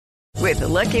With the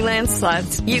Lucky Land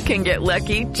Slots, you can get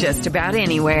lucky just about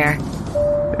anywhere.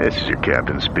 This is your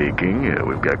captain speaking.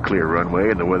 We've got clear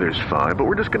runway and the weather's fine, but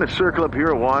we're just going to circle up here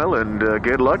a while and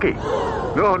get lucky.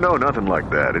 No, nothing like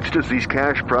that. It's just these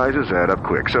cash prizes add up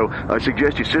quick. So I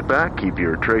suggest you sit back, keep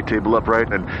your tray table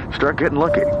upright, and start getting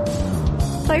lucky.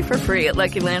 Play for free at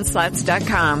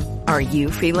LuckyLandSlots.com. Are you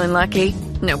feeling lucky?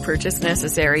 No purchase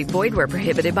necessary. Void where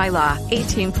prohibited by law.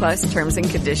 18+ terms and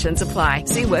conditions apply.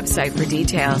 See website for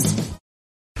details.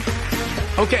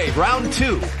 Okay, round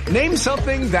two. Name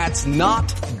something that's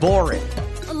not boring.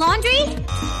 A laundry?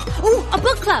 Ooh, a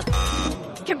book club.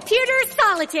 Computer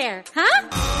solitaire, huh?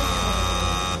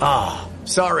 Ah,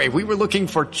 sorry, we were looking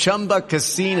for Chumba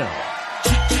Casino.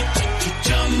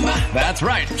 That's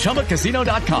right,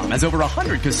 ChumbaCasino.com has over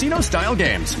 100 casino-style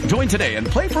games. Join today and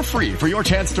play for free for your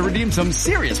chance to redeem some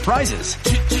serious prizes.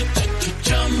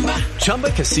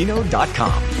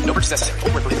 ChumbaCasino.com. No purchase necessary.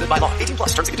 Void where prohibited by law. 18+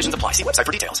 terms and conditions apply. See website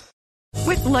for details.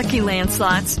 With Lucky Land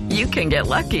Slots, you can get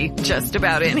lucky just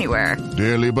about anywhere.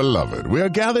 Dearly beloved, we are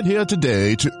gathered here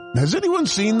today to... Has anyone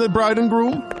seen the bride and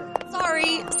groom?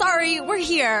 Sorry, we're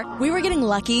here. We were getting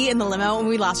lucky in the limo and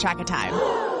we lost track of time.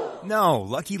 No,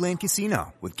 Lucky Land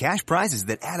Casino, with cash prizes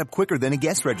that add up quicker than a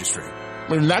guest registry.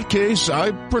 In that case,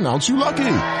 I pronounce you lucky.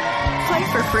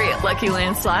 Play for free at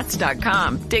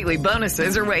LuckyLandSlots.com. Daily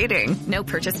bonuses are waiting. No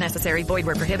purchase necessary. Void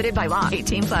where prohibited by law.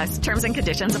 18+. Terms and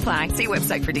conditions apply. See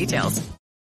website for details.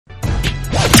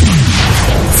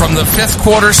 From the Fifth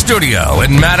Quarter Studio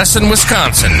in Madison,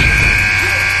 Wisconsin,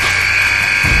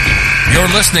 you're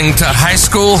listening to High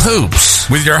School Hoops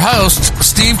with your hosts,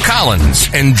 Steve Collins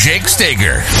and Jake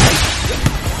Stager.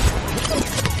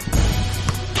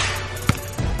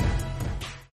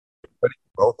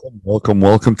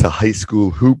 Welcome to High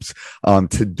School Hoops.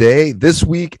 Today, this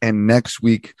week, and next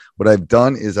week, what I've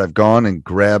done is I've gone and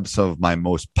grabbed some of my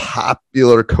most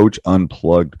popular Coach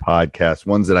Unplugged podcasts,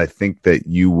 ones that I think that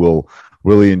you will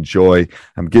really enjoy.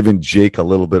 I'm giving Jake a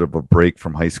little bit of a break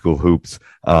from High School Hoops.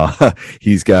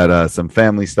 He's got some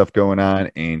family stuff going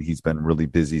on, and he's been really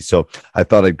busy. So I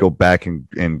thought I'd go back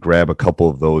and grab a couple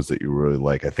of those that you really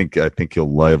like. I think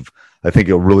you'll love. I think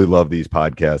you'll really love these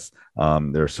podcasts.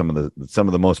 They're some of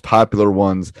the most popular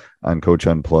ones on Coach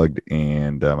Unplugged,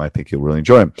 and I think you'll really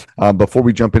enjoy them. Before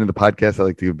we jump into the podcast, I'd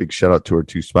like to give a big shout out to our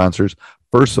two sponsors.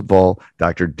 First of all,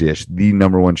 Dr. Dish, the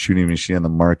number one shooting machine on the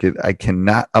market. I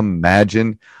cannot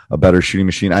imagine a better shooting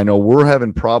machine. I know we're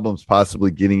having problems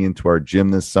possibly getting into our gym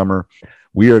this summer.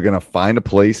 We are going to find a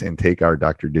place and take our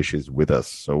Dr. Dishes with us.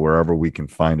 So wherever we can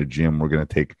find a gym, we're going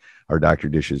to take our Dr.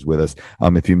 Dishes with us.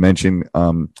 If you mention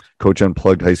Coach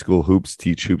Unplugged, High School Hoops,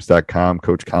 teachhoops.com,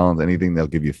 Coach Collins, anything, they'll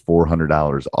give you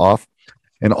 $400 off.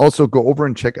 And also go over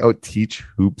and check out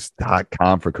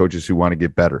teachhoops.com for coaches who want to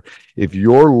get better. If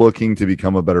you're looking to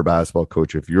become a better basketball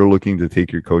coach, if you're looking to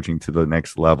take your coaching to the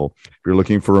next level, if you're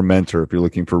looking for a mentor, if you're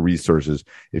looking for resources,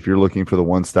 if you're looking for the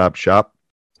one-stop shop,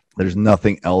 there's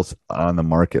nothing else on the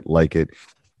market like it.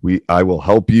 I will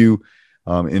help you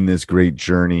in this great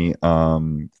journey.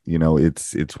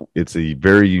 It's a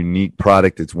very unique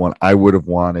product. It's one I would have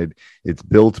wanted. It's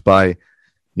built by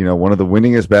one of the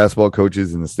winningest basketball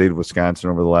coaches in the state of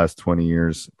Wisconsin over the last 20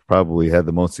 years, probably had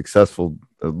the most successful,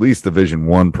 at least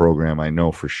Division I program, I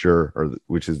know for sure,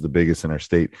 which is the biggest in our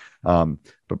state. But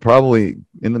probably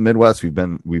in the Midwest, we've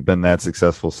been that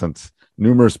successful since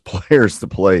numerous players to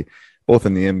play both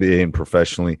in the NBA and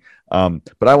professionally.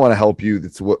 But I want to help you.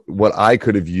 That's what I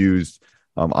could have used.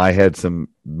 I had some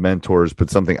mentors, but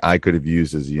something I could have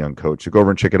used as a young coach. So go over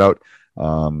and check it out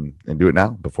and do it now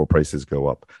before prices go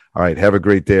up. All right. Have a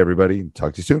great day, everybody.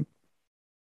 Talk to you soon.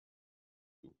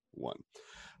 All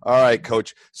right,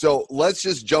 Coach. So let's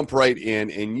just jump right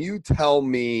in, and you tell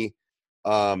me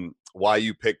why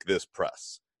you picked this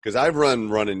press. Because I've run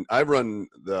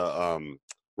the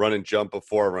run and jump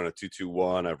before. I run a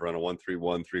 2-2-1. I've run a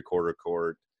 1-3-1 3/4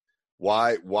 court.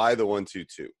 Why the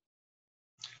 1-2-2?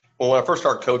 Well, when I first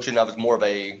started coaching, I was more of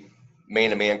a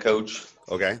man-to-man coach.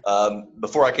 Okay.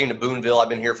 Before I came to Boonville, I've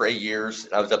been here for 8 years.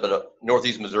 I was up at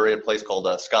Northeast Missouri, a place called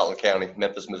Scotland County,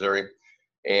 Memphis, Missouri,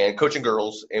 and coaching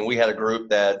girls. And we had a group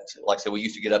that, like I said, we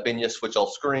used to get up in you, switch all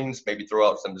screens, maybe throw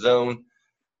out some zone.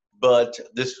 But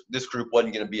this group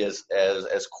wasn't going to be as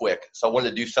quick. So I wanted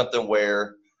to do something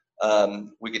where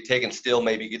we could take and still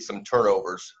maybe get some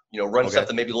turnovers, run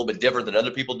something maybe a little bit different than other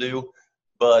people do.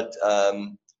 But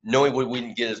knowing we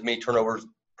wouldn't get as many turnovers,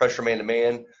 pressure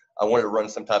man-to-man, I wanted to run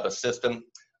some type of system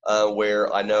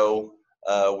where I know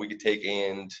we could take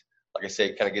and, like I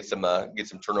say, kind of get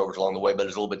some turnovers along the way, but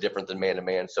it's a little bit different than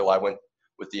man-to-man. So I went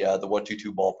with the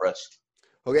 1-2-2 ball press.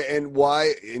 Okay, and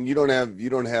why? And you do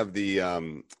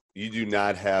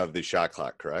not have the shot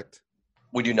clock, correct?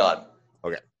 We do not.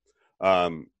 Okay.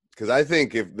 Because I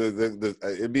think if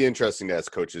it'd be interesting to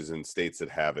ask coaches in states that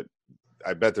have it.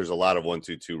 I bet there's a lot of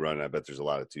 1-2-2 run. I bet there's a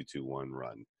lot of 2-2-1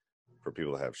 run for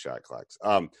people to have shot clocks.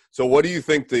 So what do you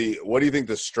think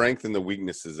the strength and the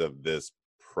weaknesses of this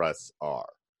press are?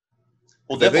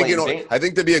 Well, I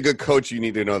think to be a good coach, you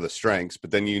need to know the strengths,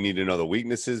 but then you need to know the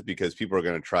weaknesses because people are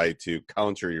going to try to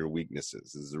counter your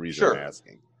weaknesses. Is the reason I'm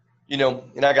asking.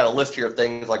 And I got a list here of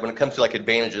things like when it comes to like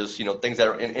advantages, things that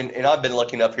are, and I've been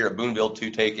lucky enough here at Boonville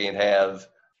to take and have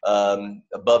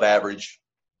above average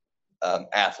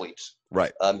athletes,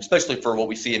 right? Especially for what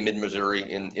we see in Mid-Missouri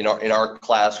in our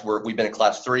class, where we've been in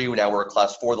class 3, now we're in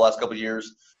class 4 the last couple of years.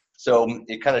 So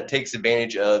it kind of takes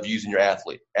advantage of using your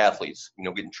athletes,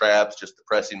 getting traps, just the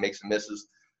pressing, makes some misses.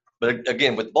 But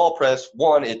again, with ball press,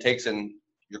 one, it takes in,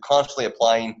 you're constantly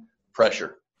applying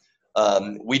pressure.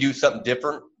 We do something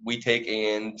different. We take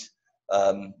and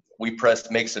we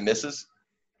press makes and misses,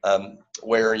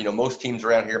 where, most teams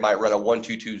around here might run a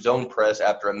 1-2-2 zone press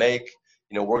after a make.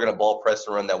 We're going to ball press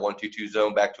and run that 1-2-2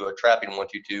 zone back to a trapping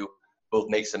 1-2-2, both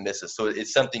makes and misses. So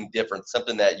it's something different,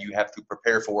 something that you have to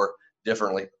prepare for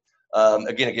differently.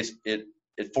 Again,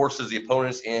 it forces the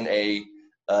opponents in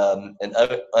an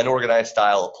unorganized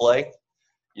style of play,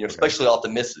 especially off the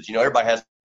misses. Everybody has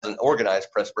an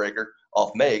organized press breaker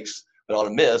off makes, but on a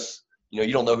miss,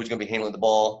 you don't know who's going to be handling the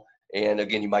ball. And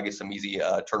again, you might get some easy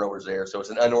turnovers there. So it's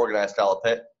an unorganized style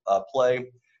of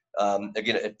play.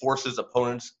 Again, it forces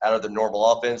opponents out of their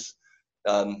normal offense.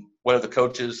 One of the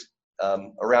coaches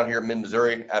around here in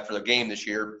Mid-Missouri after the game this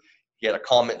year, he had a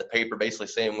comment in the paper basically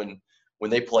saying when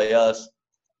they play us,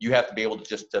 you have to be able to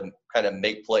just to kind of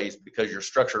make plays because your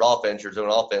structured offense, your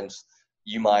zone offense,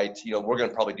 you might, we're going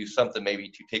to probably do something maybe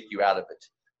to take you out of it.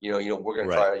 We're going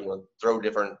to try to, throw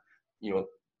different,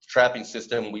 trapping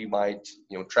system. We might,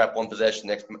 trap one possession,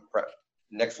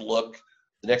 next look,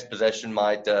 the next possession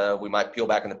we might peel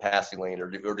back in the passing lane or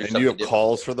do something. And do you have different.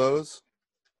 calls for those?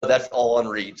 That's all on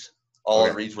reads.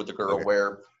 On reads with the girl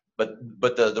where, but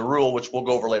the rule, which we'll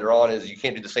go over later on, is you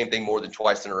can't do the same thing more than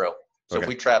twice in a row. So if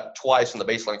we trap twice on the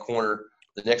baseline corner,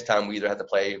 the next time we either have to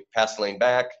play passing lane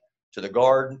back to the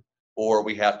guard or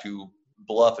we have to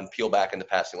bluff and peel back in the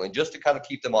passing lane just to kind of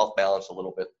keep them off balance a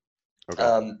little bit.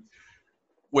 Okay.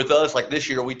 With us, like this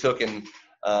year, we took and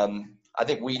I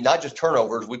think we not just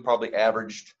turnovers, we probably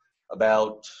averaged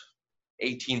about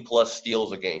 18 plus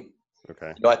steals a game.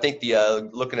 Okay. I think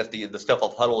looking at the stuff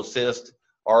off huddle assist,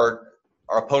 our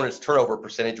opponent's turnover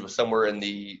percentage was somewhere in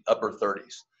the upper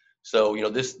 30s. So,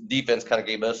 this defense kind of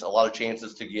gave us a lot of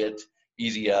chances to get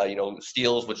easy,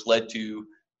 steals, which led to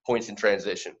points in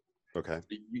transition. Okay.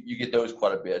 You get those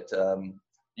quite a bit.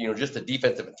 Just the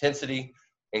defensive intensity.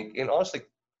 And honestly,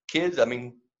 kids,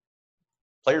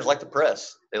 players like to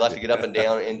press. They like to get up and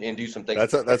down and do some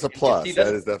things. That's a plus. That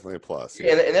is definitely a plus.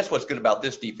 Yeah. And that's what's good about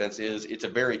this defense is it's a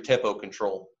very tempo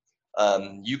control.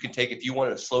 You can take, if you want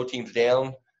to slow teams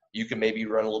down, you can maybe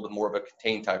run a little bit more of a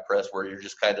contained type press where you're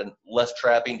just kind of less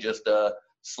trapping, just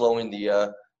slowing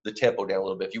the tempo down a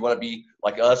little bit. If you want to be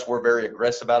like us, we're very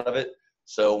aggressive out of it.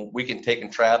 So we can take and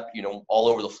trap, all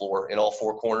over the floor in all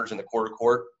 4 corners in the quarter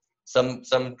court. Some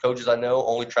coaches I know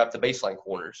only trap the baseline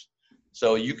corners.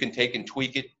 So you can take and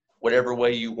tweak it whatever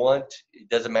way you want. It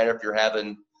doesn't matter if you're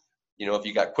having, if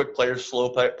you got quick players, slow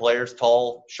players,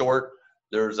 tall, short,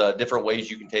 there's different ways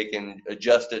you can take and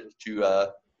adjust it to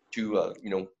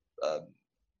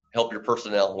help your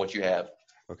personnel, what you have.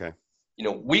 Okay.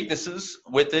 Weaknesses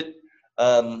with it,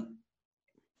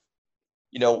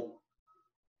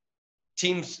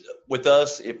 teams with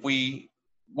us, if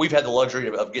we've had the luxury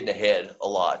of getting ahead a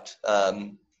lot.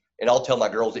 And I'll tell my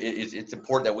girls it's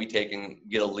important that we take and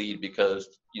get a lead because,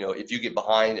 if you get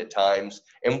behind at times,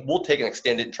 and we'll take and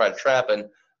extend it and try to trap it,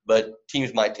 but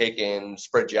teams might take and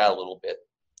spread you out a little bit.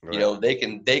 Right.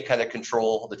 They kind of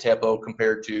control the tempo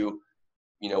compared to,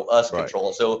 us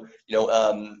controlling. So,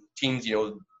 teams,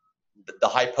 the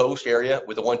high post area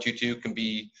with a 1-2-2 can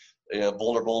be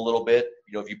vulnerable a little bit.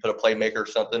 If you put a playmaker or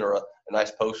something or a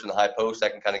nice post in the high post,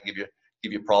 that can kind of give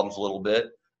you problems a little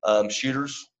bit.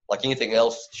 Shooters, like anything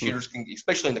else, shooters can,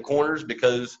 especially in the corners,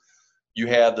 because you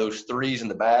have those threes in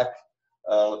the back.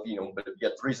 But if you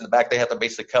have threes in the back, they have to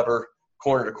basically cover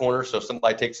corner to corner. So if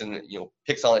somebody takes and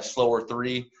picks on a slower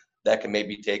three, that can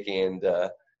maybe take and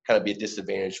kind of be a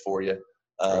disadvantage for you.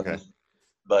 Okay.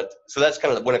 But so that's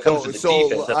kind of when it comes to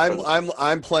the defense.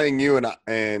 I'm playing you and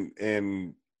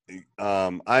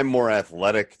I'm more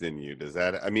athletic than you. Does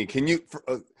that? Can you?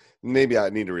 Maybe I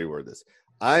need to reword this.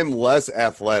 I'm less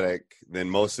athletic than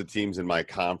most of the teams in my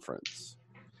conference.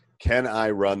 Can I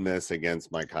run this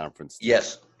against my conference team?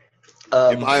 Yes.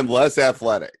 If I'm less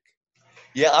athletic.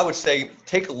 Yeah, I would say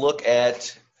take a look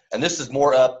at, and this is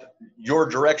more up your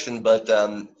direction, but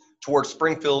towards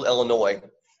Springfield, Illinois.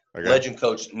 Okay. Legend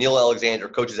coach Neil Alexander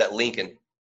coaches at Lincoln,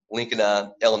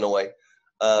 Illinois.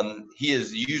 He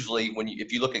is usually,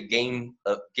 if you look at game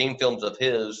films of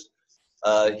his,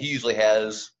 he usually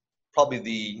has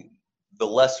probably the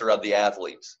lesser of the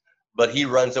athletes, but he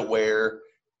runs it where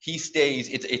he stays.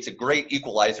 It's a great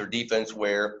equalizer defense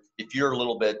where if you're a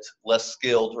little bit less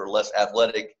skilled or less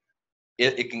athletic,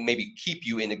 it can maybe keep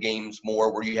you in the games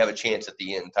more where you have a chance at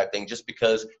the end type thing. Just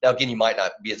because now again you might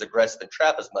not be as aggressive and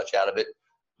trap as much out of it,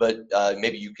 but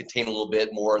maybe you contain a little bit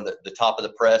more on the top of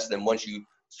the press. Then once you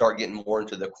start getting more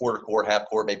into the quarter court, half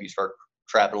court, maybe you start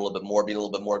trapping a little bit more, being a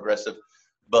little bit more aggressive.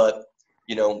 But,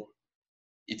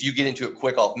 if you get into it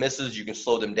quick off misses, you can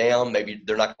slow them down. Maybe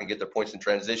they're not going to get their points in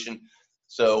transition.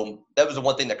 So that was the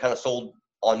one thing that kind of sold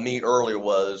on me earlier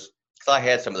was because I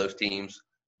had some of those teams.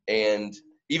 And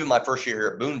even my first year here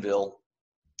at Boonville,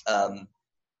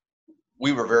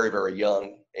 we were very, very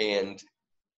young.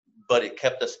 But it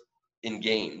kept us in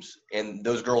games. And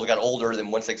those girls got older.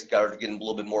 Then once they started getting a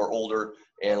little bit more older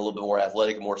and a little bit more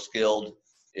athletic and more skilled,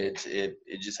 it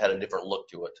just had a different look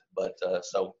to it. But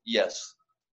so, yes.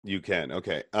 You can.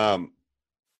 Okay. All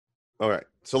right.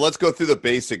 So let's go through the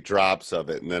basic drops of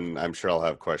it, and then I'm sure I'll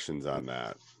have questions on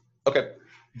that. Okay.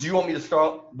 Do you want me to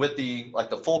start with the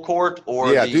full court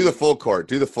or? Yeah, do the full court.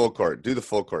 Do the full court. Do the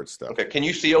full court stuff. Okay. Can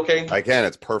you see okay? I can.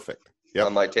 It's perfect. Yep. I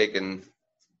might take and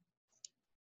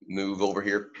move over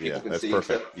here. Yeah, that's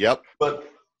perfect. Yep. But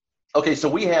okay, so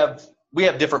we have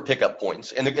different pickup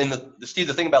points, and Steve,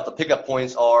 the thing about the pickup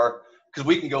points are because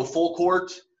we can go full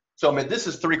court. So, I mean, this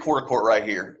is 3/4 court right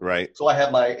here. Right. So I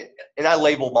have I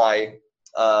label my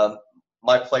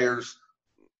my players.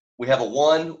 We have a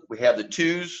 1, we have the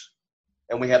 2s,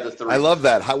 and we have the 3s. I love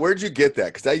that. Where'd you get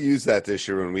that? Because I used that this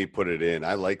year when we put it in.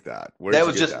 I like that. That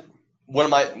was just one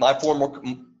of my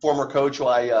former coach who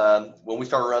when we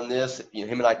started running this,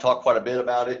 him and I talked quite a bit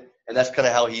about it, and that's kind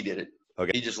of how he did it.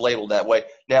 Okay. He just labeled that way.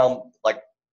 Now, like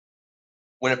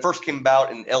when it first came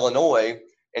about in Illinois,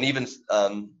 and even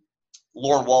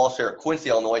Lauren Wallace here at Quincy,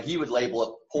 Illinois, he would label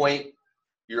a point,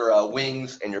 your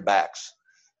wings, and your backs.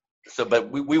 So, but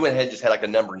we went ahead and just had like a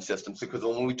numbering system. So, because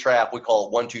when we trap, we call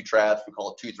it 1-2 traps, we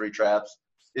call it 2-3 traps.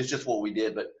 It's just what we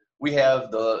did. But we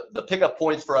have the pickup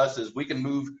points for us is we can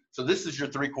move. So this is your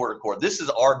 3/4 court. This is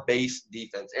our base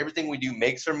defense. Everything we do,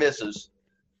 makes or misses.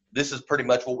 This is pretty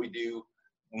much what we do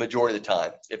majority of the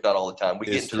time, if not all the time. We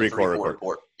get into the 3/4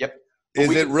 court. Yep.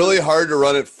 Is it really hard to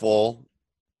run it full?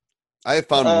 I have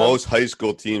found most high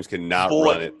school teams cannot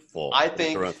run it full. I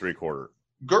think around 3/4.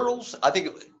 Girls, I think,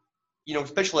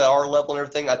 especially at our level and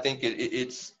everything, I think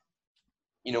it's,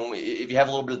 if you have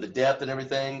a little bit of the depth and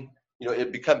everything,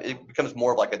 it becomes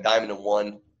more of like a diamond and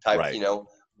one type, right.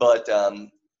 But,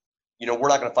 we're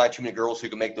not going to find too many girls who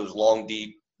can make those long,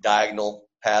 deep, diagonal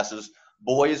passes.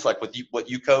 Boys, like with what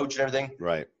you coach and everything,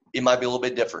 right? It might be a little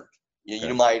bit different.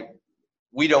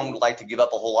 We don't like to give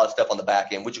up a whole lot of stuff on the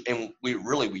back end, and we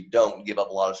don't give up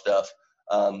a lot of stuff.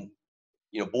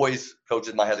 Boys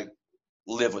coaches might have to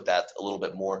live with that a little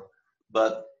bit more.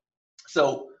 But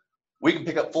so we can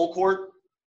pick up full court.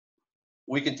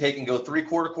 We can take and go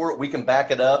 3/4 court. We can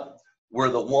back it up. We're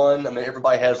the 1. I mean,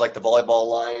 everybody has like the volleyball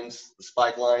lines, the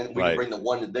spike line. We can bring the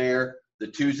 1 to there. The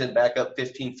 2s then back up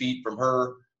 15 feet from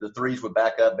her. The 3s would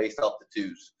back up based off the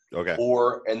 2s. Okay.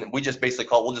 And we just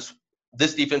basically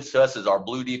this defense to us is our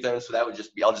blue defense. So that would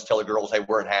just be, I'll just tell the girls, hey,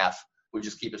 we're in half. We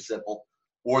just keep it simple.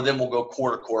 Or then we'll go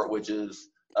 1/4 court, which is,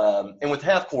 and with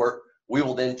half court, we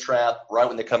will then trap right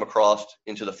when they come across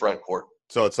into the front court.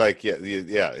 So it's like,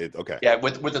 okay. Yeah,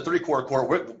 with the 3/4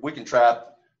 court, we can trap,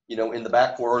 in the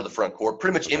back court or the front court.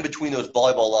 Pretty much in between those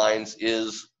volleyball lines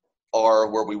are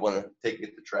where we want to take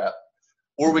it to trap.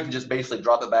 Or we can just basically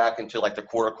drop it back into like the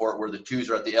 1/4 court where the 2s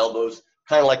are at the elbows,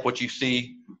 kind of like what you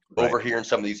see over here in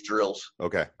some of these drills.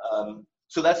 Okay.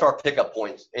 So that's our pickup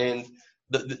points. And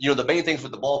the main things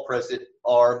with the ball press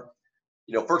are,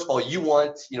 first of all, you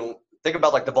want, think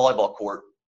about like the volleyball court,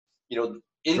 draw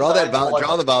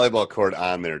the volleyball court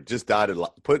on there, just dotted,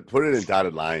 put it in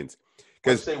dotted lines.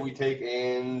 Because say we take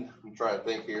in, I'm trying to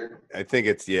think here. I think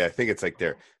it's like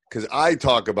there. Because I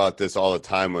talk about this all the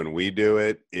time when we do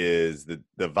it, is the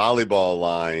volleyball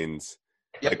lines.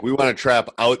 Yep. Like we want to trap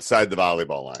outside the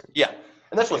volleyball line. Yeah,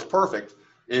 and that's what's perfect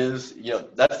is,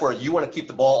 that's where you want to keep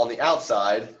the ball on the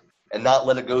outside and not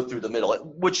let it go through the middle,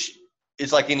 which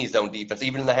is like any zone defense,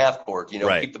 even in the half court.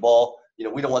 Keep the ball,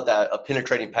 we don't want a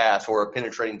penetrating pass or a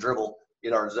penetrating dribble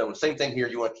in our zone. Same thing here.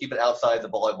 You want to keep it outside the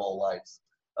volleyball lines.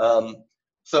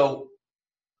 So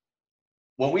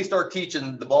when we start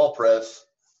teaching the ball press,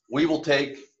 we will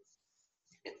take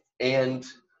And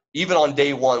even on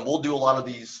day one, we'll do a lot of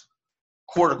these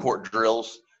quarter court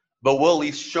drills, but we'll at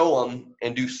least show them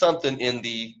and do something in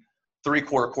the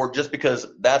 3/4 court just because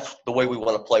that's the way we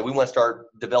want to play. We want to start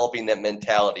developing that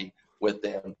mentality with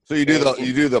them. So you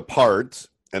do the parts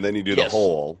and then you do the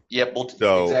whole. Yep.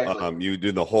 Exactly. You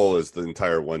do the whole as the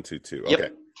entire 1, 2, 2. Yep. Okay.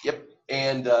 Yep.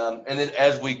 And then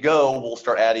as we go, we'll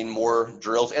start adding more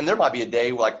drills. And there might be a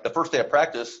day, like the first day of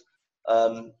practice,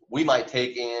 we might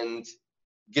take and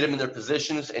get them in their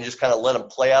positions and just kind of let them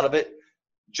play out of it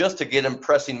just to get them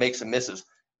pressing makes and misses.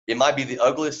 It might be the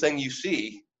ugliest thing you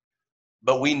see,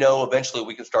 but we know eventually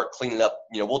we can start cleaning up.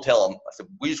 We'll tell them, I said,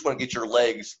 we just want to get your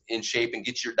legs in shape and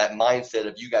get that mindset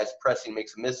of you guys pressing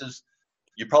makes and misses.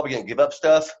 You're probably going to give up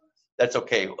stuff. That's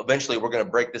okay. Eventually we're going to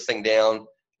break this thing down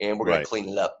and we're going to clean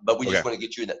it up. But we just want to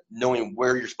get you knowing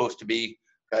where you're supposed to be.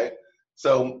 Okay.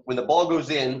 So when the ball goes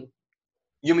in,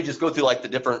 you may just go through like the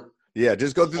different. Yeah.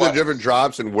 Just go through the different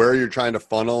drops and where you're trying to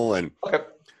funnel. And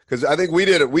because I think we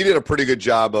did a pretty good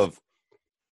job of,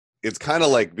 it's kind of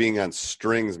like being on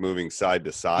strings moving side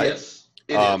to side. Yes,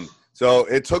 it is. So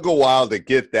it took a while to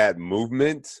get that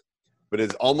movement, but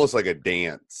it's almost like a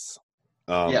dance.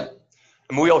 Yeah.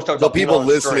 I mean, we always talk so about people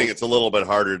listening, strength. it's a little bit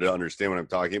harder to understand what I'm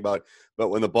talking about. But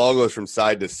when the ball goes from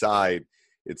side to side,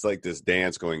 it's like this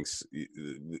dance going.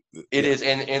 It is,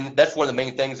 and that's one of the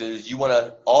main things is you want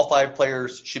to. All 5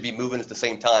 players should be moving at the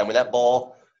same time. When that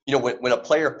ball, when a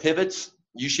player pivots,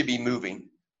 you should be moving.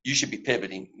 You should be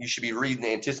pivoting. You should be reading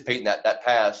and anticipating that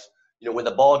pass. When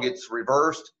the ball gets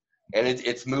reversed and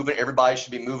it's moving, everybody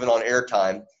should be moving on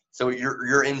airtime. So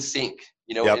you're in sync.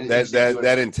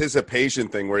 That anticipation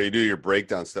thing where you do your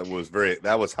breakdown stuff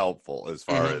was helpful as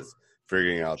far as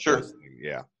figuring out. Sure. Those things.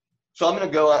 Yeah. So I'm going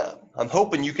to go. I'm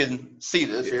hoping you can see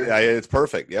this here. Yeah, it's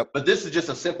perfect. Yep. But this is just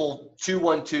a simple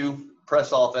 2-1-2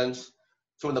 press offense.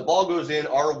 So when the ball goes in,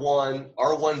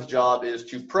 R1's job is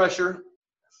to pressure,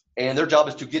 and their job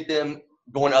is to get them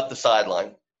going up the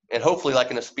sideline, and hopefully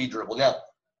like in a speed dribble. Now,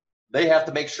 they have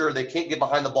to make sure they can't get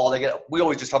behind the ball. We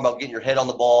always just talk about getting your head on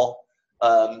the ball,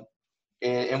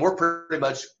 and we're pretty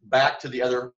much back to the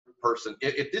other person.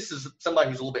 If this is somebody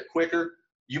who's a little bit quicker,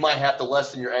 you might have to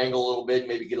lessen your angle a little bit,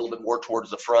 maybe get a little bit more towards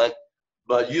the front.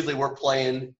 But usually we're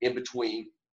playing in between.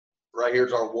 Right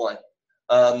here's our 1.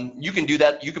 You can do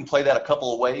that. You can play that a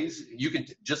couple of ways. You can,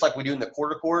 just like we do in the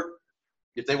quarter court.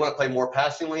 If they want to play more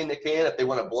passingly, they can. If they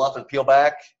want to bluff and peel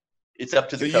back, it's up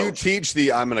to the coach. So you teach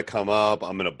I'm going to come up,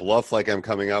 I'm going to bluff like I'm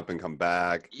coming up and come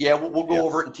back. Yeah, we'll go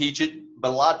over it and teach it. But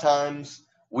a lot of times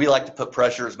we like to put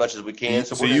pressure as much as we can.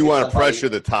 So you want to pressure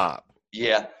the top.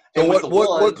 Yeah. So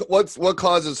what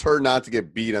causes her not to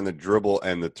get beat on the dribble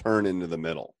and the turn into the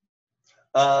middle?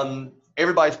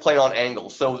 Everybody's playing on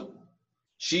angles. So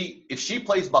if she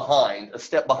plays behind, a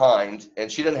step behind,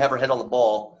 and she doesn't have her head on the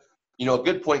ball, a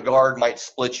good point guard might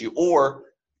split you. Or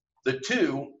the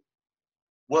 2,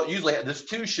 usually this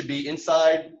 2 should be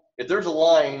inside. If there's a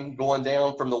line going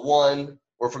down from the 1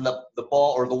 or from the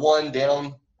ball or the 1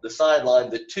 down the sideline,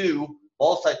 the 2,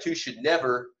 ball side 2 should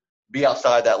never be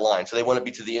outside that line. So they want to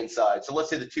be to the inside. So let's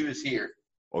say the 2 is here.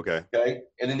 Okay.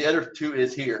 And then the other 2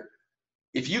 is here.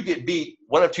 If you get beat,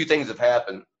 one of 2 things have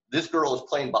happened. This girl is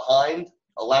playing behind,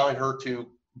 allowing her to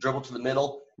dribble to the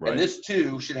middle. Right. And this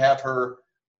 2 should have her,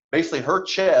 basically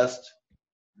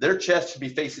their chest should be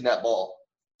facing that ball.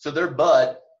 So their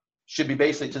butt should be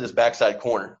basically to this backside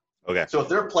corner. Okay. So if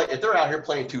they're out here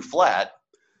playing too flat,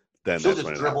 then she'll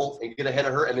just dribble and get ahead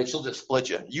of her, and then she'll just split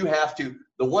you.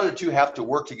 The 1 or 2 have to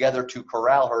work together to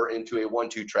corral her into a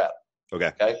 1-2 trap.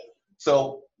 Okay.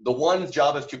 So the 1's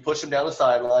job is to push them down the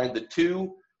sideline. The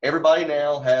 2, everybody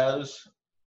now has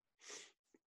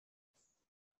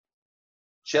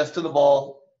chest to the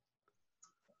ball.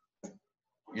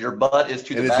 Your butt is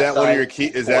to the backside. And is that one of your key?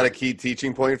 Is that a key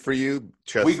teaching point for you?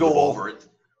 We go over it.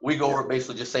 We go over it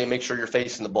basically just saying make sure you're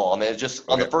facing the ball. I mean, it's just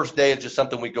on the first day, it's just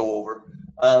something we go over.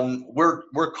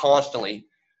 We're constantly.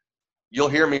 You'll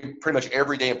hear me pretty much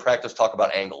every day in practice talk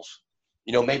about angles.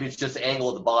 Maybe it's just the angle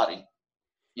of the body.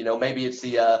 Maybe it's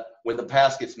the when the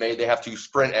pass gets made, they have to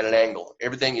sprint at an angle.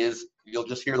 Everything is. You'll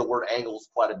just hear the word angles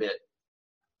quite a bit.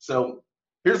 So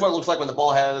here's what it looks like when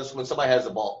somebody has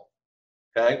the ball.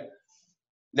 Okay.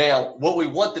 Now, what we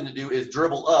want them to do is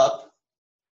dribble up,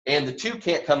 and the 2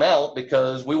 can't come out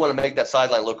because we want to make that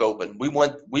sideline look open. We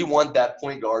want that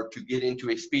point guard to get into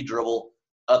a speed dribble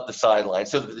up the sideline.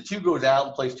 So if the 2 goes out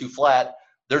and plays too flat,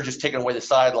 they're just taking away the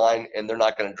sideline, and they're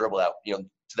not going to dribble out, to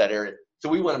that area. So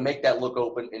we want to make that look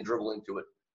open and dribble into it.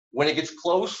 When it gets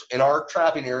close in our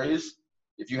trapping areas,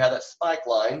 if you have that spike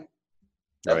line,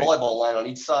 that volleyball line on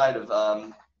each side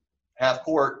of half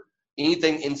court,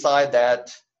 anything inside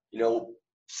that,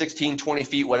 16, 20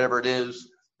 feet, whatever it is,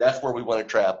 that's where we want to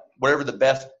trap. Whatever the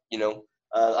best,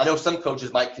 I know some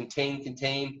coaches might contain,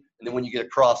 and then when you get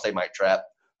across, they might trap.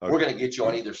 Okay. We're going to get you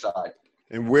on either side.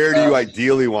 And where do you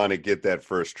ideally want to get that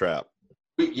first trap?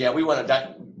 We want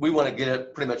to get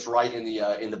it pretty much right in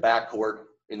the back court,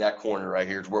 in that corner right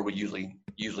here is where we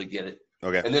usually get it.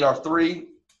 Okay. And then our 3,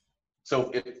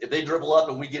 so if they dribble up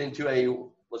and we get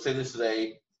into let's say this is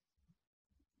a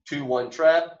 2-1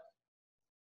 trap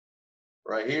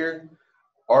right here.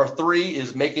 Our 3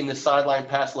 is making the sideline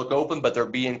pass look open, but they're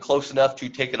being close enough to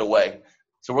take it away.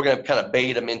 So we're going to kind of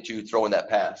bait them into throwing that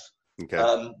pass.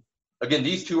 Okay. Again,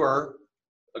 these 2 are,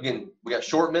 we got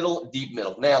short middle, deep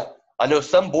middle. Now, I know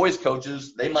some boys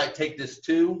coaches, they might take this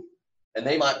 2 and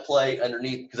they might play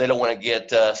underneath because they don't want to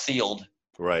get sealed.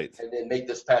 Right. And then make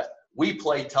this pass. We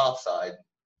play topside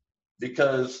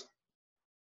because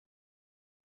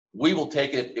we will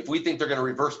take it. If we think they're going to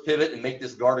reverse pivot and make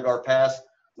this guard-to-guard pass,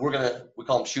 we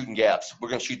call them shooting gaps. We're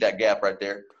going to shoot that gap right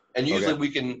there. And usually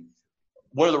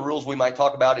one of the rules we might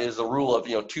talk about is the rule of,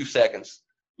 2 seconds.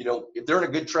 If they're in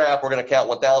a good trap, we're going to count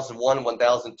 1,001,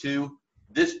 1,002.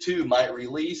 This 2 might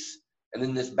release, and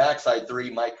then this backside 3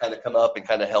 might kind of come up and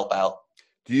kind of help out.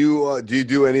 Do you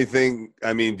do anything?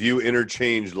 I mean, do you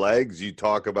interchange legs? You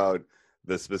talk about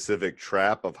the specific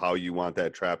trap of how you want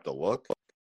that trap to look?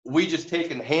 We just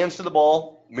take hands to the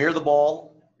ball, mirror the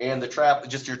ball, and the trap,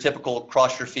 just your typical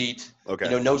cross your feet. Okay.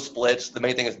 No splits. The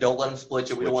main thing is don't let them split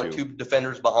you. We don't want 2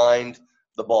 defenders behind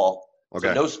the ball. Okay.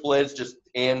 So no splits.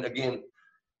 And again,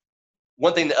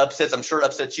 one thing that I'm sure it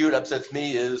upsets you, it upsets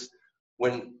me, is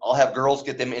when I'll have girls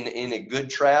get them in a good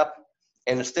trap,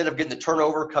 and instead of getting the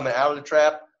turnover coming out of the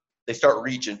trap, they start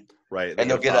reaching. Right. And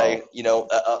they'll get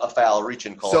a foul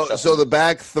reaching call. So the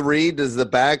back 3, does the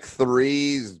back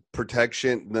 3's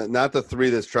protection, not the 3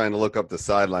 that's trying to look up the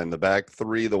sideline, the back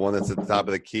 3, the one that's at the top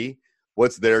of the key,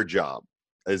 what's their job?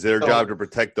 Is their job to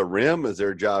protect the rim? Is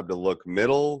their job to look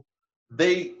middle?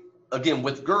 Again,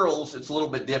 with girls, it's a little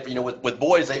bit different. With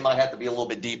boys, they might have to be a little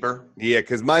bit deeper. Yeah,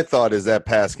 because my thought is that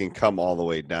pass can come all the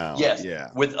way down. Yes. Yeah.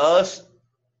 With us,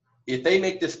 if they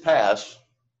make this pass,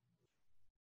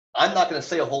 I'm not going to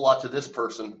say a whole lot to this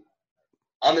person.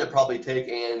 I'm going to probably take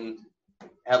and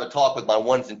have a talk with my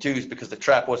 1s and 2s because the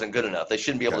trap wasn't good enough. They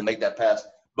shouldn't be able to make that pass.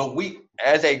 But we,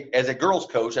 as a girls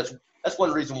coach, that's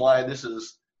one reason why this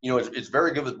is, it's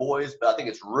very good with boys, but I think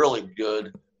it's really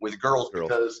good with girls.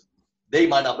 Because they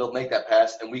might not be able to make that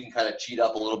pass, and we can kind of cheat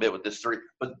up a little bit with this 3.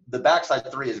 But the backside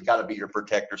 3 has got to be your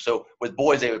protector. So with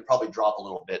boys, they would probably drop a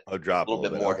little bit. A little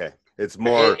bit more. Okay. It's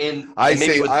more.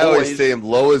 I always say them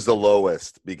low is the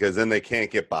lowest because then they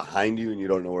can't get behind you and you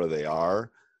don't know where they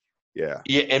are. Yeah.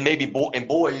 Yeah, and maybe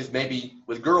boys, maybe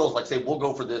with girls, like say we'll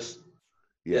go for this.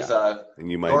 Yeah. This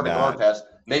and you might guard pass.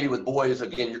 Maybe with boys,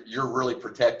 again, you're really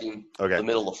protecting the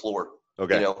middle of the floor.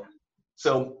 Okay.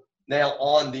 So now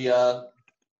on the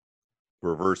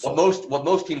reversal. What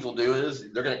most teams will do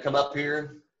is they're going to come up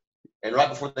here, and right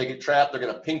before they get trapped, they're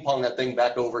going to ping pong that thing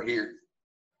back over here.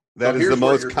 That is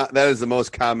the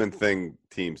most common thing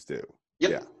teams do.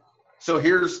 Yep. Yeah. So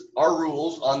here's our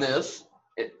rules on this.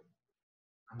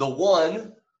 The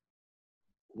 1,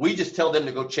 we just tell them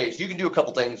to go chase. You can do a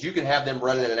couple things. You can have them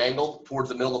run at an angle towards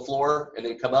the middle of the floor and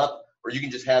then come up, or you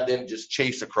can just have them just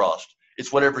chase across.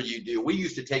 It's whatever you do. We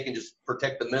used to take and just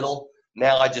protect the middle.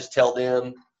 Now I just tell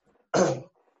them,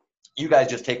 you guys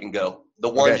just take and go. The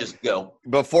 1 just go.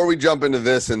 Before we jump into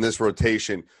this and this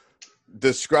rotation,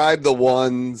 describe the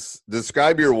 1s,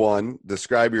 describe your 1,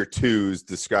 describe your 2s,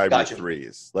 describe your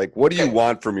 3s. Like, what do you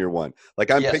want from your 1?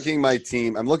 Like, I'm picking my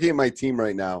team. I'm looking at my team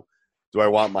right now. Do I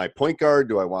want my point guard?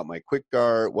 Do I want my quick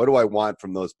guard? What do I want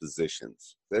from those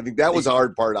positions? I think that was the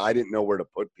hard part. I didn't know where to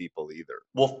put people either.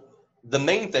 Well, the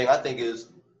main thing I think is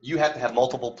you have to have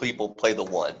multiple people play the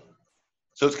 1.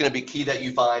 So it's going to be key that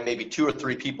you find maybe 2 or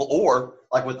 3 people, or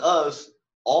like with us,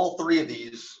 all 3 of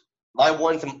these,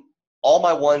 all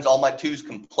my 1s, all my 2s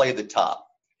can play the top.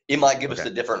 It might give us a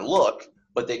different look,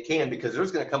 but they can, because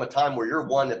there's going to come a time where your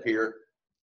 1 up here,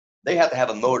 they have to have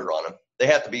a motor on them. They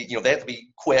have to be, they have to be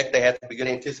quick. They have to be good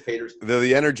anticipators.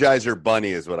 The Energizer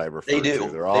Bunny is what I refer to.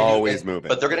 They're always moving.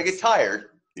 But they're going to get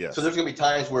tired. Yes. So there's going to be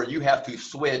times where you have to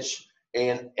switch,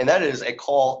 and that is a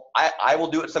call. I will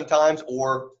do it sometimes,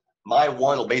 or my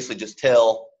 1 will basically just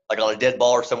tell, like on a dead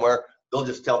ball or somewhere, they'll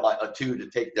just tell a 2 to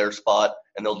take their spot,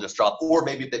 and they'll just drop. Or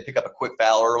maybe if they pick up a quick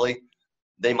foul early,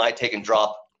 they might take and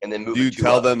drop and then move. Do you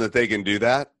tell them that they can do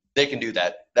that? They can do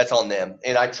that. That's on them.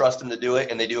 And I trust them to do it,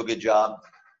 and they do a good job.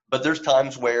 But there's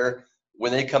times where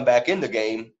when they come back in the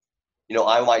game,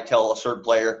 I might tell a certain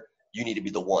player, you need to be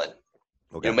the 1.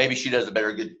 Okay. Maybe she does a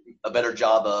better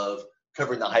job of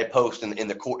covering the high post in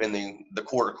the court in the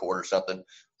quarter court or something.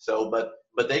 So, but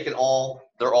they're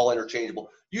all interchangeable.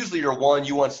 Usually,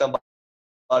 you want somebody.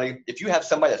 If you have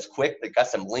somebody that's quick, that got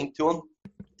some length to them,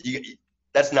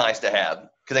 that's nice to have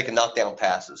because they can knock down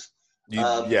passes.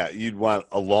 You'd want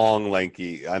a long,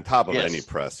 lanky on top of yes. any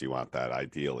press. You want that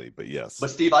ideally, but yes. But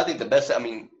Steve, I think the best. I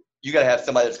mean, you got to have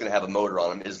somebody that's going to have a motor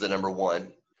on them is the number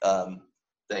one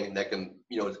thing that can.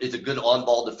 Is a good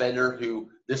on-ball defender who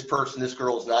this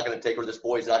girl is not going to take, or this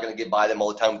boy's not going to get by them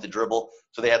all the time with the dribble.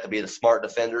 So they have to be a smart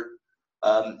defender.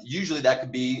 Usually that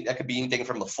could be anything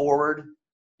from a forward,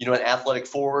 an athletic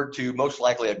forward, to most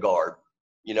likely a guard.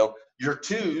 Your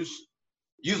twos,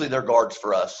 usually they're guards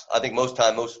for us. I think most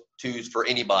twos for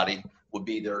anybody would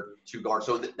be their two guards.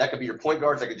 So that could be your point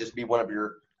guards. That could just be one of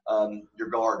your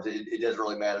guards. It doesn't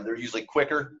really matter. They're usually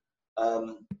quicker.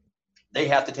 They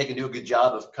have to take and do a good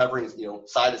job of covering,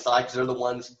 side to side, because they're the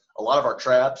ones. A lot of our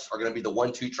traps are going to be the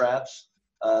 1-2 traps.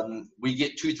 We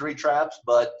get 2-3 traps,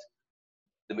 but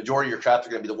the majority of your traps are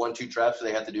going to be the 1-2 traps. So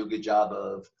they have to do a good job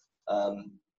of,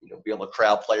 be able to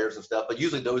crowd players and stuff. But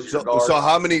usually those are your guards. So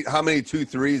how many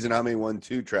 2-3s and how many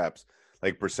 1-2 traps,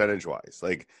 like percentage wise,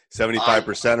 like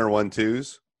 75% or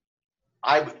 1-2s?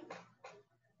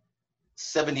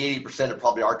 70-80% of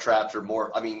probably our traps are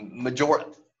more. I mean, majority,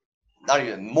 not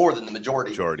even more than the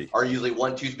majority are usually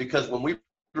 1-2s, because when we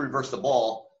reverse the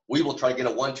ball, we will try to get a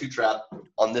 1-2 trap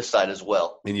on this side as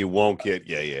well. And you won't get,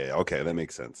 okay, that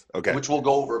makes sense. Okay. Which we'll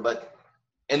go over,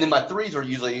 and then my threes are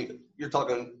usually, you're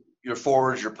talking your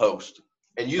forwards, your post.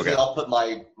 And usually I'll put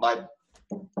my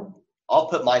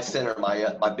center, my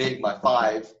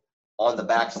 5 on the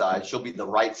backside. She'll be the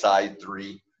right side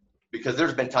 3, because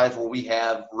there's been times where we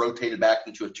have rotated back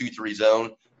into a 2-3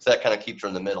 zone. So that kind of keeps her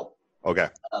in the middle. Okay.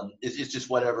 It's just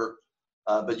whatever.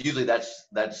 But usually that's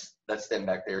them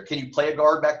back there. Can you play a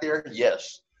guard back there?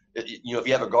 Yes. If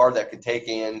you have a guard that could take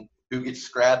in, who gets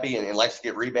scrappy and likes to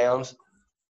get rebounds,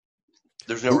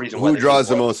 there's no reason why. Who draws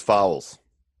the most fouls?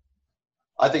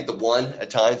 I think the 1 at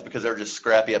times, because they're just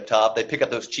scrappy up top. They pick up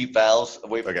those cheap fouls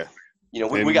away from. Okay.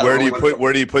 We got. Where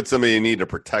do you put somebody you need to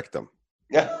protect them?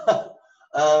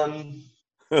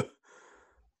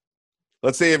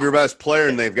 Let's say if your best player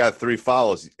and they've got 3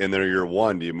 fouls and they're your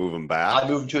 1, do you move them back? I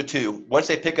move them to a 2. Once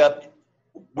they pick up,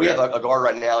 we have a guard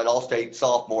right now, an all-state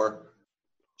sophomore.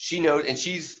 She knows, and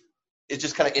it's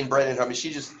just kind of inbred in her. I mean,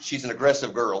 she's an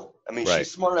aggressive girl. I mean,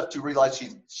 she's smart enough to realize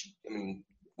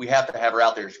we have to have her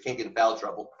out there. She can't get in foul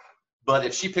trouble. But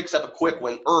if she picks up a quick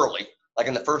one early, like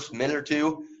in the first minute or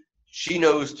 2, she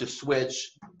knows to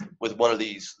switch with one of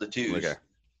the 2s. Okay.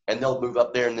 And they'll move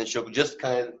up there, and then she'll just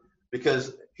kind of,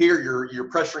 because here you're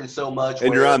pressuring so much.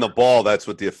 And you're on the ball. That's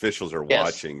what the officials are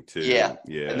watching too. Yeah.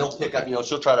 And they'll pick up,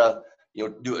 she'll try to,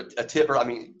 do a tipper. I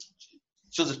mean,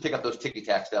 she'll just pick up those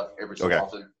ticky-tack stuff every so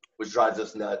often, which drives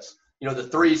us nuts. The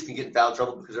 3s can get in foul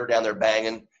trouble because they're down there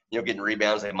banging, getting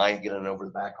rebounds. They might get an over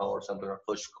the back call or something, or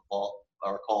push call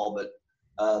or call. But,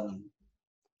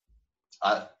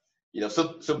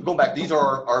 so going back, these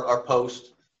are our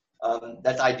posts.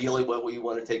 That's ideally what we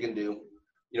want to take and do.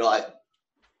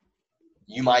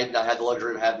 You might not have the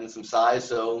luxury of having some size,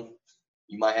 so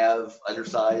you might have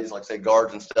undersized, like say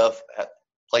guards and stuff,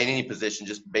 play in any position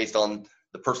just based on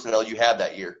the personnel you have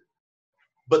that year.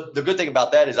 But the good thing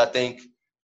about that is, I think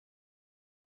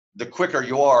the quicker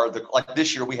you are, like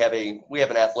this year we have an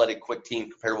athletic quick team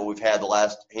compared to what we've had the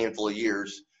last handful of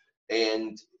years,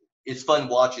 and it's fun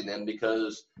watching them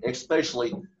because,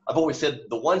 especially, I've always said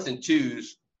the 1s and 2s,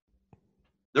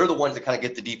 they're the ones that kind of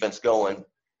get the defense going.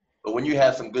 But when you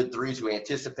have some good 3s who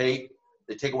anticipate,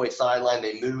 they take away sideline,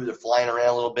 they move, they're flying around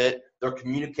a little bit, they're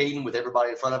communicating with everybody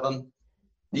in front of them.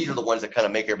 These are the ones that kind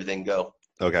of make everything go.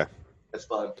 Okay. That's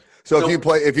fun. So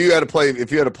if you had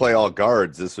to play all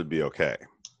guards, this would be okay.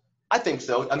 I think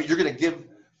so. I mean,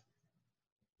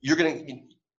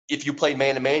 if you play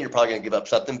man to man, you're probably going to give up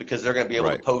something because they're going to be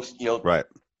able to post,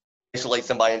 isolate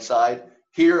somebody inside.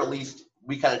 Here, at least,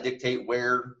 we kind of dictate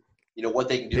where, what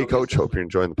they can do. Hey, Coach, hope you're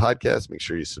enjoying the podcast. Make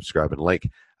sure you subscribe and like.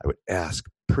 I would ask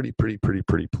pretty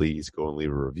please go and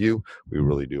leave a review. We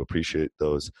really do appreciate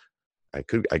those. I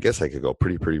guess I could go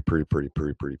pretty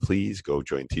please go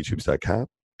join teachhoops.com.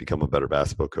 Become a better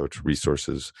basketball coach.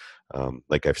 Resources,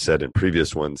 like I've said in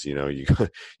previous ones, you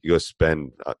go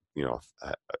spend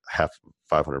half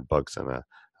 $500 on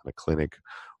a clinic,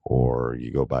 or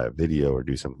you go buy a video or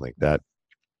do something like that.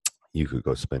 You could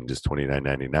go spend just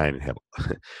 $29.99 and have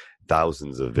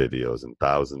thousands of videos and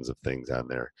thousands of things on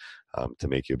there to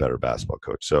make you a better basketball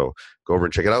coach. So go over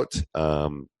and check it out.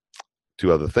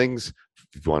 2 other things.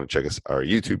 If you want to check our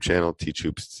YouTube channel, Teach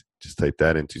Hoops, just type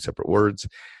that in 2 separate words.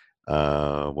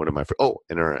 What am I for? Oh,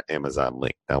 in our Amazon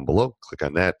link down below. Click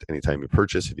on that. Anytime you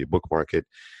purchase, if you bookmark it,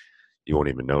 you won't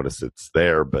even notice it's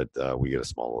there, but we get a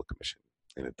small little commission,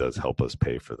 and it does help us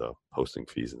pay for the hosting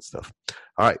fees and stuff.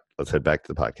 All right, let's head back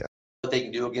to the podcast. What they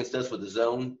can do against us with the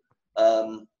zone,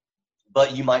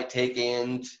 but you might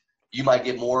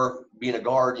get more being a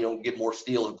guard. Get more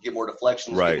steals, get more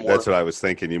deflections. Right, that's what I was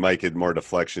thinking. You might get more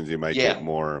deflections. You might get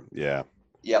more. Yeah.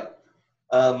 Yep.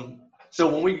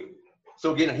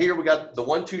 So again, here we got the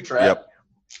 1-2 trap. Yep.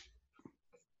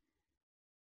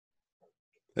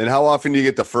 And how often do you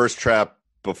get the first trap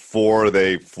before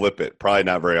they flip it? Probably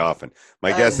not very often. My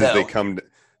guess is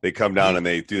they come down and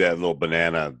they do that little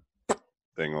banana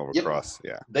thing over across.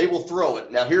 Yeah. They will throw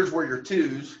it. Now here's where your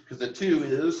 2s, because the 2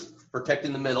 is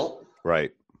protecting the middle.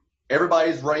 Right.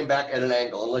 Everybody's running back at an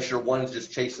angle unless your 1's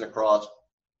just chasing across.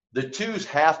 The 2s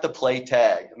have to play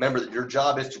tag. Remember that your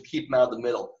job is to keep them out of the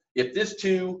middle. If this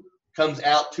 2 comes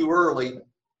out too early,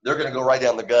 they're going to go right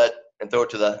down the gut and throw it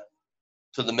to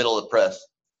the middle of the press.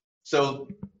 So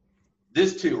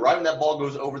this 2, right when that ball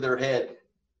goes over their head,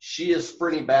 she is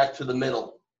sprinting back to the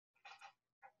middle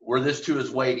where this 2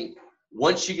 is waiting.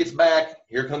 Once she gets back,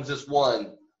 here comes this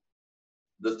 1.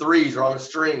 The 3s are on a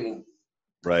string.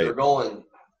 Right. They're going.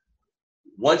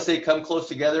 Once they come close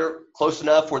together, close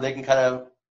enough where they can kind of,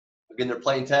 again, they're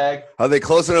playing tag. Are they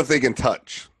close enough they can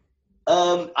touch?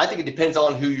 I think it depends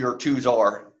on who your 2s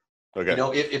are. Okay.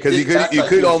 Because you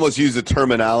could almost use the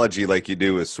terminology like you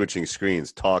do with switching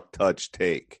screens: talk, touch,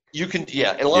 take. You can,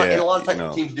 yeah, and a lot of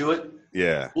times teams do it.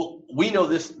 Yeah. Well, we know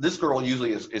this girl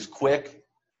usually is quick,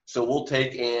 so we'll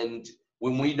take, and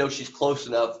when we know she's close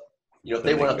enough, if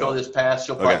they want to throw this pass,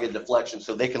 she'll probably get a deflection,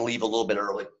 so they can leave a little bit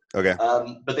early. Okay.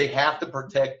 But they have to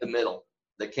protect the middle.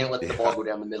 They can't let the ball go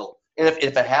down the middle. And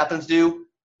if it happens to,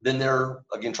 then they're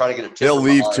again trying to get a tip. They'll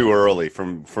leave too early.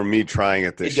 From me trying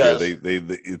it this year, they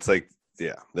it's like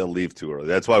they'll leave too early.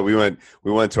 That's why we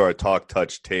went to our talk,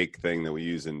 touch, take thing that we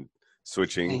use in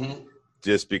switching,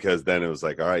 just because then it was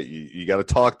like, all right, you got to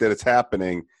talk that it's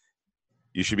happening.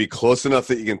 You should be close enough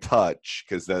that you can touch,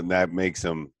 because then that makes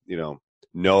them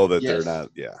know that they're not.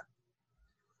 Yeah.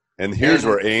 And here's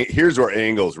where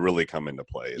angles really come into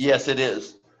play. Yes, it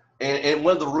is. And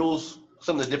one of the rules,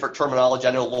 some of the different terminology,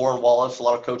 I know Lauren Wallace, a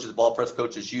lot of coaches, ball press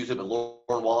coaches use it, but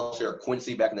Lauren Wallace or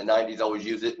Quincy back in the 90s always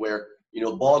used it, where,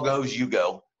 ball goes, you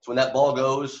go. So when that ball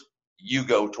goes, you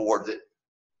go towards it.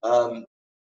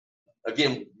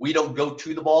 Again, we don't go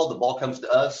to the ball comes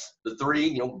to us. The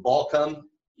 3, ball come,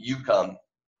 you come.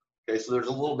 Okay, so there's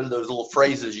a little bit of those little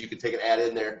phrases you can take and add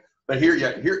in there. But here,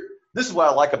 this is what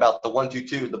I like about the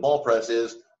 1-2-2, the ball press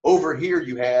is, over here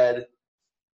you had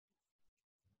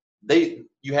a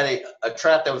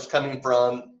trap that was coming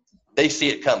from, they see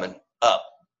it coming up.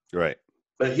 Right.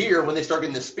 But here, when they start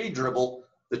getting the speed dribble,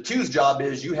 the 2's job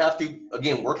is you have to,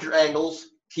 again, work your angles,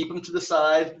 keep them to the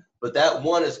side, but that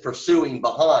 1 is pursuing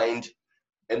behind.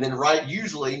 And then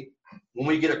usually when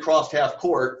we get across half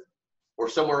court or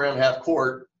somewhere around half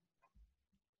court,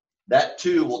 that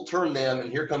 2 will turn them, and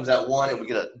here comes that 1, and we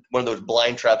get one of those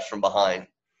blind traps from behind.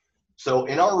 So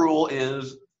in our rule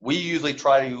is we usually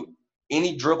try to,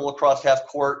 any dribble across half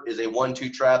court is a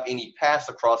 1-2 trap. Any pass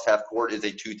across half court is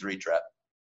a 2-3 trap.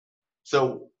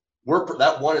 So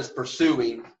that 1 is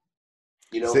pursuing.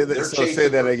 Say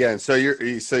that again. So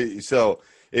so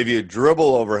if you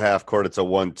dribble over half court, it's a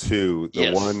 1-2.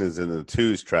 The 1 is in the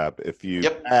 2's trap. If you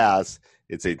pass,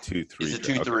 it's a 2-3. It's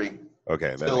a 2-3.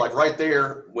 Okay. So like right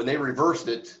there, when they reversed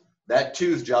it, that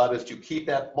 2's job is to keep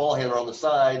that ball handler on the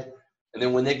side, and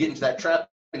then when they get into that trap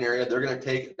area, they're going to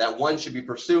take that 1 should be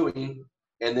pursuing,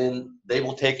 and then they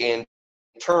will take and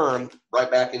turn right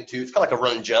back into, it's kind of like a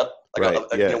run and jump,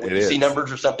 like when you see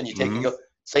numbers or something, you take and go,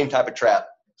 same type of trap.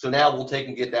 So now we'll take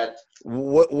and get that.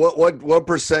 What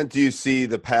percent do you see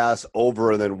the pass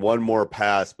over and then one more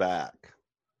pass back?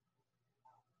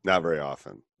 Not very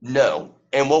often. No.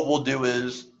 And what we'll do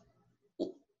is,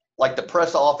 like the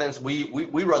press offense, we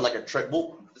run like a trick.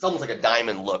 It's almost like a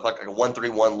diamond look, like a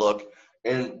 1-3-1 look.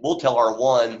 And we'll tell our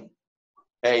 1,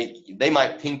 hey, they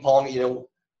might ping pong,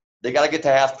 they got to get to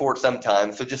half court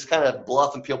sometime. So just kind of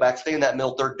bluff and peel back, stay in that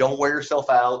middle third, don't wear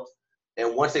yourself out.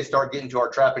 And once they start getting to our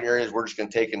trapping areas, we're just going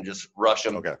to take and just rush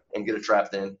them and get a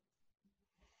trap in.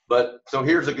 But so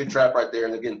here's a good trap right there.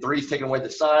 And again, 3's taking away the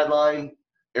sideline.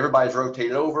 Everybody's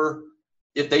rotated over.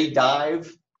 If they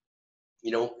dive,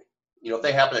 if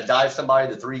they happen to dive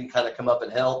somebody, the 3 can kind of come up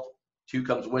and help. 2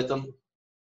 comes with them.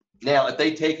 Now, if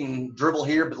they take and dribble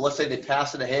here, but let's say they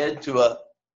pass it ahead to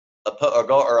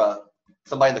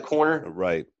somebody in the corner,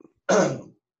 right?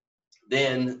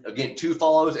 Then again, 2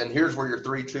 follows, and here's where your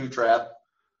 3-2 trap.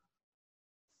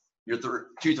 your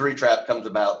 2-3 trap comes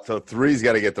about. So 3's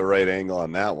got to get the right angle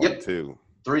on that one too.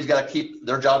 3's got to keep,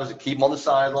 their job is to keep them on the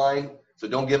sideline. So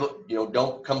don't give it,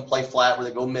 don't come play flat where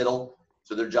they go middle.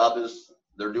 So their job is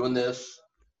they're doing this.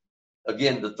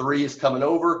 Again, the 3 is coming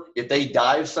over. If they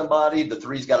dive somebody, the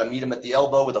 3's got to meet them at the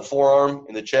elbow with a forearm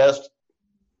in the chest.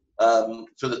 So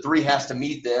the 3 has to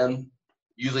meet them,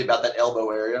 usually about that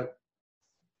elbow area.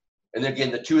 And then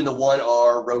again, the 2 and the 1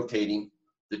 are rotating.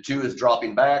 The 2 is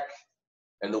dropping back,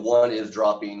 and the 1 is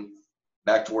dropping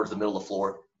back towards the middle of the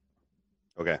floor.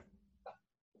 Okay.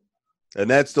 And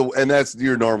that's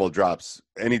your normal drops.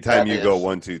 Anytime you go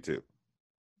 1-2-2.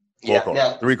 Yeah.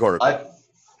 Now, 3/4.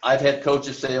 I've had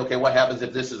coaches say, okay, what happens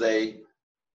if this is if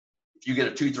you get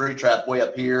a 2-3 trap way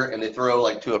up here and they throw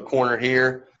like to a corner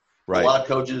here? Right. A lot of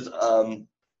coaches,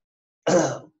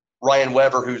 Ryan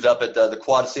Weber, who's up at the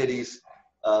Quad Cities,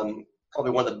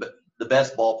 probably one of the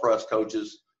best ball press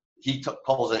coaches, he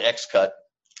calls an X cut.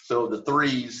 So the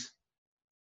 3s,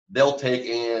 they'll take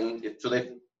in, so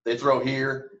they throw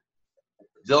here,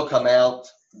 they'll come out,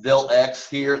 they'll X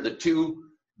here.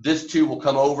 This 2 will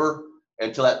come over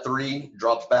until that 3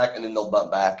 drops back, and then they'll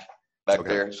bump back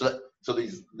there. So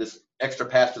this extra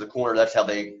pass to the corner, that's how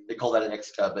they call that an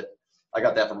X cut. But I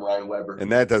got that from Ryan Weber.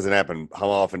 And that doesn't happen. How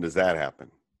often does that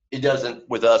happen? It doesn't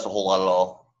with us a whole lot at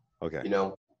all. Okay.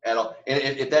 At all. And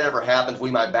if that ever happens, we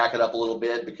might back it up a little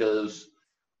bit because,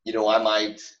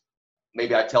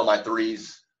 maybe I tell my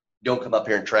 3s, don't come up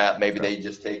here and trap. Maybe they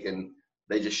just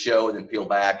show and then peel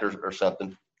back or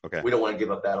something. Okay. We don't want to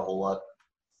give up that a whole lot.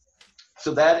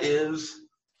 So that is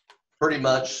pretty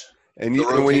much. And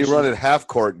when you run at half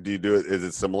court, do you do it? Is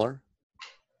it similar?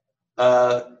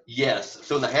 Yes.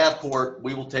 So in the half court,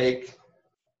 we will take.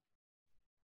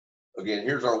 Again,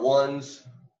 here's our 1s,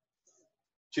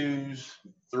 2s,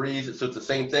 3s. So it's the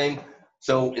same thing.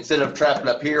 So instead of trapping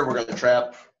up here, we're going to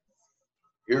trap.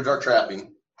 Here's our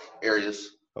trapping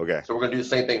areas. Okay. So we're going to do the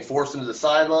same thing. Force them to the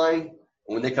sideline.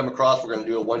 And when they come across, we're going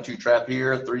to do a 1-2 trap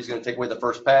here. 3's going to take away the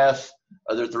first pass.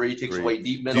 Other 3 takes away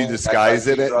deep middle. Do you disguise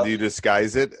it? Do you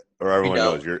disguise it, or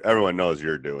everyone knows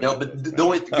you're doing it? No, but the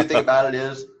only good thing about it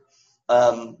is,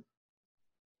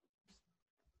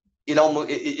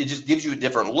 it just gives you a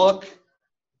different look.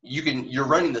 You're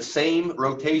running the same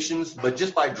rotations, but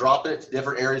just by dropping it to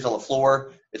different areas on the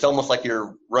floor, it's almost like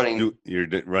you're running. You're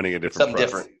running a different something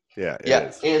press. Different. Yeah.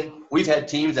 Yeah. And we've had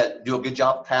teams that do a good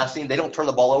job passing. They don't turn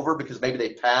the ball over because maybe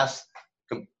they pass.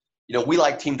 We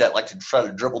like teams that like to try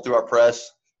to dribble through our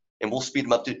press, and we'll speed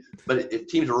them up too. But if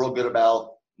teams are real good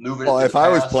about moving. Well, if I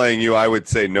was playing you, I would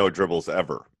say no dribbles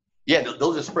ever. Yeah,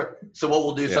 they'll just sprint. So what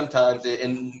we'll do sometimes,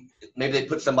 and maybe they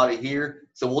put somebody here,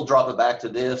 so we'll drop it back to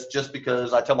this just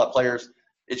because I tell my players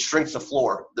it shrinks the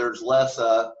floor. There's less,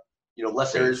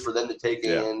 less areas for them to take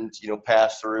and,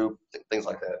 pass through, things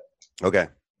like that. Okay.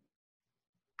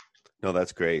 No,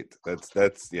 that's great. That's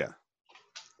That's the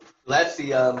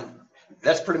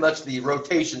that's pretty much the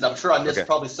rotations. I'm sure I missed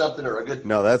probably something or a good.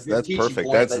 No, that's perfect.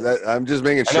 I'm just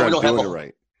making sure I'm doing it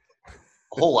right.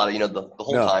 A whole lot of the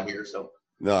whole time here. So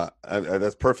no,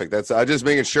 that's perfect. I'm just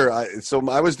making sure. So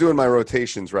I was doing my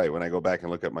rotations right when I go back and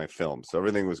look at my film. So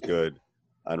everything was good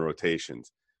on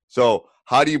rotations. So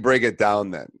how do you break it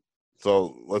down then?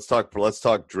 So let's talk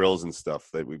drills and stuff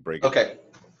that we break. Okay.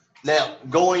 Now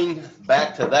going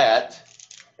back to that,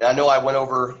 and I know I went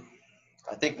over.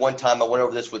 I think one time I went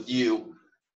over this with you,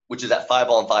 which is that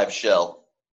 5-on-5 shell,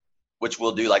 which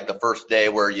we'll do like the first day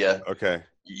where you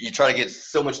try to get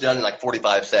so much done in like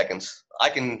 45 seconds.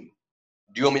 Do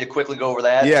you want me to quickly go over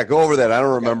that? Yeah, go over that. I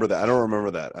don't remember that.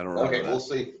 Okay, we'll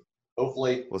see.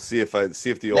 Hopefully. We'll see if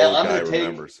the old guy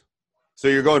remembers. So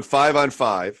you're going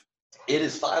 5-on-5. It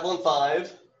is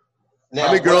 5-on-5. Now,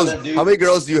 how many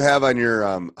girls do you have on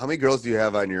your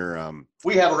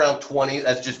we have around 20.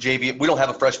 That's just JV. We don't have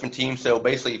a freshman team, so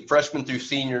basically freshmen through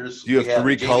seniors. Do you have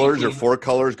 3 colors or 4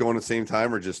 colors going at the same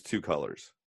time, or just 2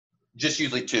 colors? Just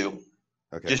usually 2.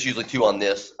 Okay. Just usually 2 on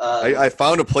this. I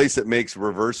found a place that makes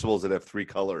reversibles that have 3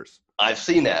 colors. I've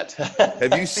seen that.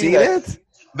 Have you seen it?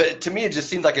 But to me, it just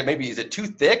seems like is it too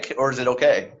thick or is it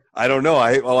okay? I don't know.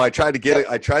 I tried to get it.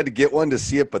 I tried to get one to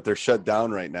see it, but they're shut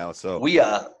down right now. So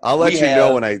I'll let you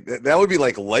know when that would be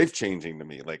like life changing to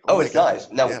me. Like, it's nice.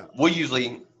 Now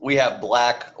we have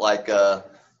black, like, cut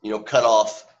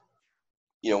off,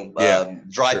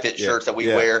 dry fit shirts that we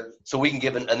wear. So we can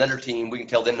give another team, we can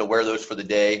tell them to wear those for the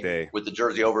day with the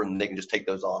jersey over, and they can just take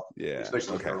those off. Yeah.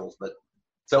 Especially the girls. But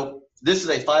so this is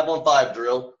a 5-on-5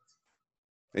 drill.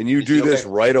 And you do this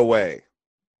right away.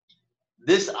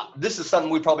 This is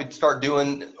something we probably start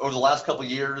doing over the last couple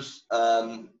of years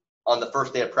on the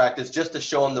first day of practice, just to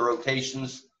show them the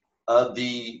rotations of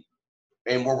the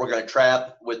and where we're going to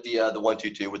trap with the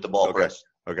 1-2-2 with the ball press.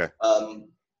 Okay.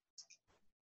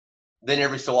 Then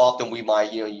every so often we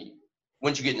might,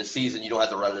 once you get in the season, you don't have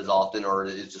to run it as often, or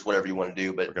it's just whatever you want to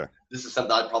do. But this is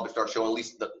something I'd probably start showing at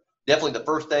least definitely the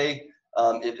first day.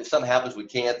 If something happens we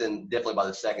can't, then definitely by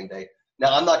the second day.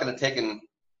 Now, I'm not going to take in.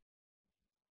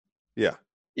 Yeah.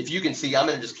 If you can see, I'm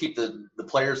going to just keep the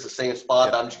players the same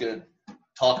spot. But I'm just going to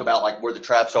talk about like where the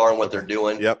traps are and what they're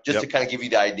doing. To kind of give you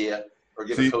the idea or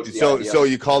give a coach the idea. So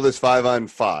you call this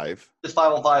 5-on-5? This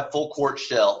 5-on-5 full court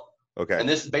shell. Okay. And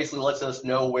this basically lets us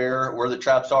know where the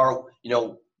traps are.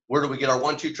 Where do we get our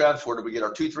 1-2 traps? Where do we get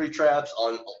our 2-3 traps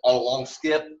on a long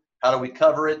skip? How do we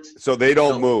cover it? So they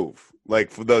don't move. Like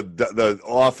the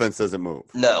offense doesn't move.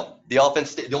 No, the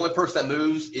offense. The only person that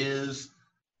moves is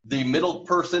the middle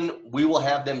person. We will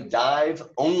have them dive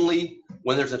only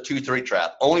when there's a 2-3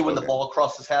 trap. Only when the ball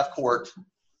crosses half court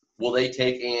will they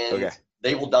take and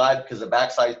they will dive because the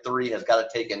backside 3 has got to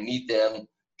take and meet them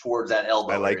towards that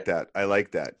elbow. I like that. I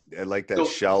like that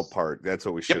shell part. That's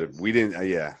what we should have. We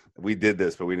didn't. We did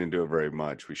this, but we didn't do it very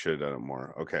much. We should have done it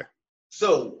more. Okay.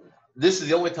 So this is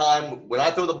the only time when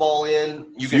I throw the ball in.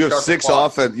 You have 6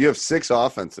 You have 6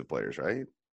 offensive players, right?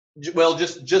 Well,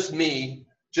 just me,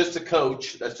 just a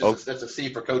coach. That's a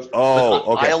C for coach.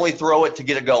 Oh, okay. I only throw it to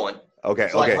get it going. Okay.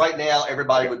 So like right now,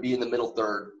 everybody would be in the middle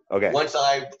third. Okay. Once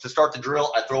to start the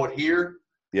drill, I throw it here.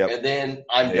 Yep. And then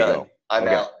I'm done. I'm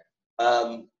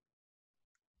out.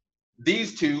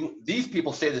 These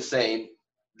people stay the same.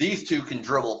 These 2 can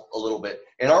dribble a little bit.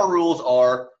 And our rules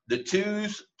are the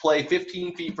 2s play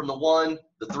 15 feet from the 1,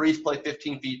 the 3s play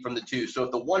 15 feet from the 2. So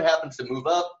if the 1 happens to move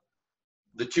up,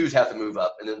 the 2s have to move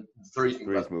up, and then the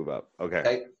 3s move up.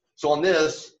 Okay. So on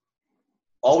this,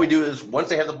 all we do is once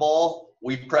they have the ball,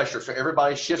 we pressure. So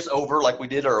everybody shifts over like we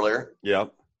did earlier.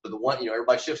 Yep. So the 1,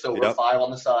 everybody shifts over, 5 on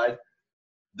the side.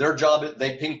 Their job is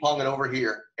they ping pong it over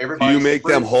here. Everybody. Do you make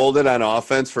them hold it on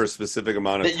offense for a specific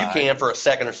amount of time? You can for a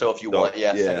second or so if you want.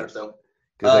 Yeah, a second or so.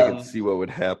 Because I can see what would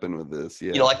happen with this.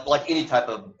 Yeah. Like any type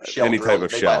of shell. Any type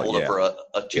of shell. Might hold it for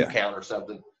a 2 count or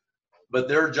something. But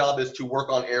their job is to work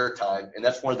on air time, and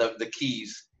that's one of the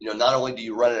keys. Not only do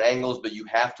you run at angles, but you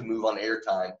have to move on air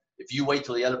time. If you wait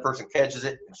till the other person catches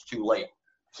it, it's too late.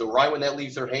 So right when that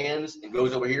leaves their hands and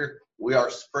goes over here, we are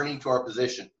sprinting to our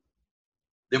position.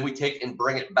 Then we take and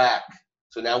bring it back.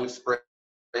 So now we sprint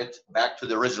back to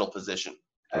the original position.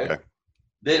 Okay.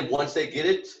 Then once they get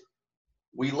it,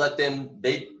 we let them,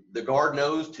 the guard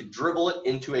knows to dribble it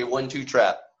into a 1-2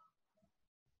 trap.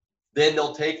 Then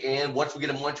they'll take and once we get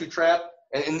them 1-2 trap,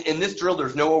 and in this drill,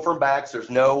 there's no over and backs, there's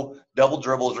no double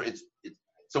dribbles.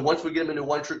 So once we get them into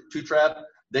 1-2 trap,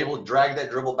 they will drag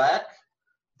that dribble back.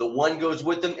 The 1 goes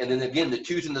with them, and then again, the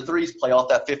 2s and the 3s play off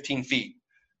that 15 feet.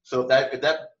 So if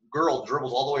that girl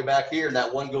dribbles all the way back here and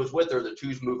that 1 goes with her, the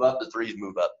 2s move up, the 3s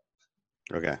move up.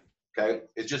 Okay.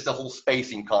 It's just a whole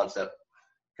spacing concept.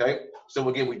 Okay. So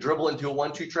again, we dribble into a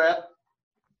 1-2 trap.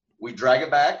 We drag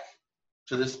it back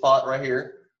to this spot right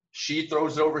here. She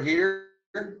throws it over here.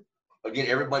 Again,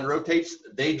 everyone rotates.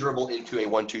 They dribble into a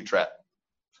 1-2 trap.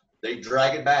 They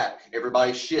drag it back.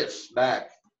 Everybody shifts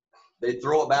back. They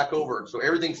throw it back over. So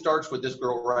everything starts with this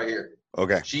girl right here.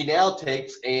 Okay. She now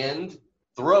takes and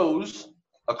throws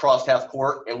across half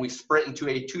court, and we sprint into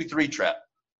a 2-3 trap.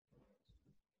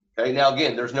 Okay, now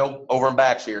again, there's no over and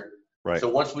backs here. Right. So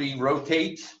once we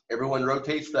rotate, everyone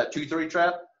rotates for that 2-3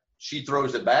 trap. She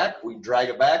throws it back. We drag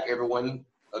it back. Everyone,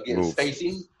 again,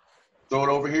 spacing. Throw it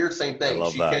over here. Same thing.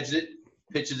 She catches it,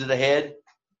 pitches it ahead.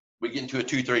 We get into a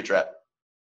 2-3 trap.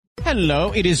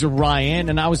 Hello, it is Ryan,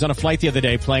 and I was on a flight the other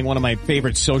day playing one of my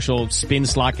favorite social spin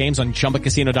slot games on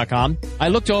ChumbaCasino.com. I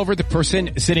looked over at the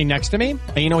person sitting next to me,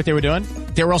 and you know what they were doing?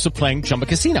 They were also playing Chumba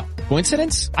Casino.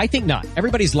 Coincidence? I think not.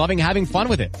 Everybody's loving having fun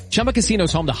with it. Chumba Casino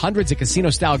is home to hundreds of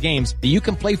casino-style games that you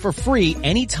can play for free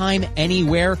anytime,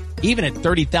 anywhere, even at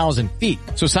 30,000 feet.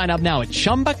 So sign up now at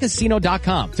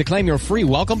ChumbaCasino.com to claim your free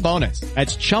welcome bonus.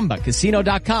 That's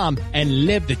ChumbaCasino.com and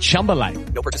live the Chumba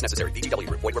life. No purchase necessary. VGW.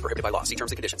 Void where prohibited by law. See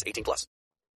terms and conditions. 18+.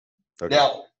 Okay.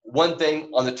 Now, one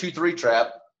thing on the 2-3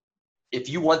 trap, if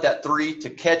you want that 3 to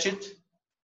catch it,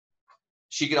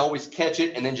 she can always catch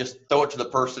it and then just throw it to the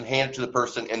person, hand it to the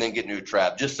person, and then get into a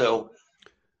trap, just so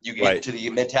you get to the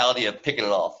mentality of picking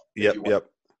it off. Yep.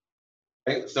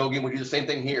 Okay, so again, we do the same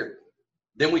thing here.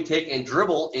 Then we take and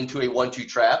dribble into a 1-2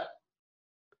 trap.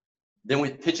 Then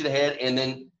we pitch it ahead and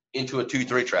then into a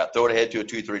 2-3 trap. Throw it ahead to a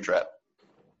 2-3 trap.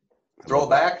 Throw it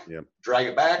back, drag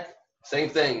it back.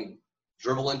 Same thing.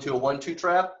 Dribble into a 1-2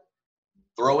 trap.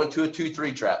 Throw into a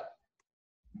 2-3 trap.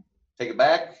 Take it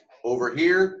back over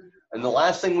here. And the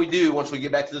last thing we do once we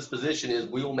get back to this position is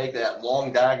we will make that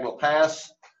long diagonal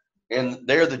pass And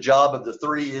there, the job of the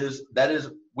three is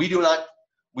we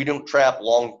don't trap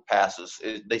long passes.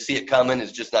 They see it coming.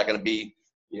 It's just not going to be,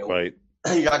 right.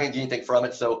 You're not going to get anything from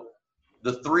it. So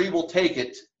the three will take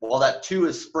it while that two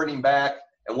is sprinting back.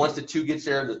 And once the two gets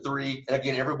there, the three, and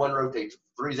again, everyone rotates.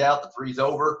 The three's out, the three's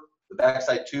over. The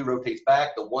backside two rotates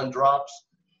back. The one drops.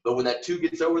 But when that two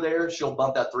gets over there, she'll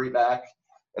bump that three back.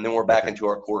 And then we're back into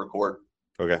our quarter court.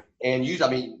 Okay. And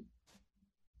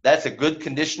that's a good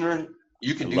conditioner.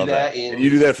 You can do that in. And you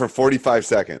do that for 45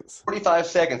 seconds. 45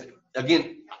 seconds.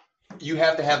 Again, you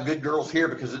have to have good girls here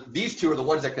because these two are the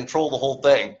ones that control the whole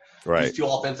thing. Right. These two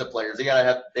offensive players. They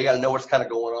gotta know what's kind of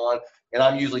going on. And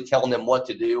I'm usually telling them what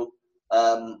to do.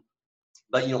 But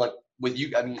like with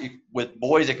you, with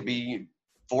boys, it could be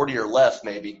 40 or less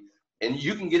maybe. And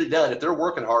you can get it done. If they're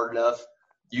working hard enough,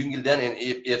 you can get it done. And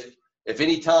if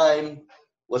any time,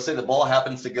 let's say the ball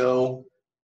happens to go,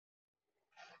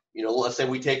 let's say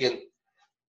we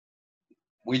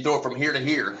throw it from here to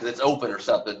here because it's open or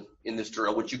something in this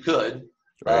drill, which you could,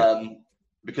 right.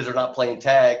 Because they're not playing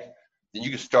tag, then you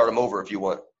can start them over if you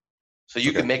want. So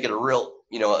you can make it a real,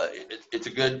 it's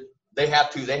a good. They have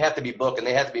to be booking,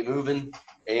 they have to be moving,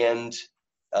 and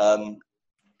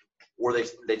or they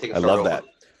take a start over.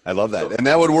 I love that. And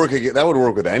that would work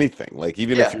with anything. Like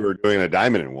even if you were doing a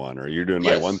diamond in one or you're doing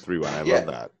my 1-3-1. I love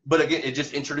that. But again, it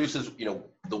just introduces,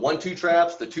 the 1-2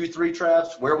 traps, the 2-3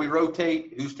 traps, where we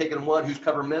rotate, who's taking one, who's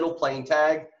covering middle, playing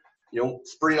tag,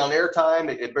 sprinting on airtime.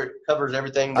 It covers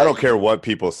everything. I don't care what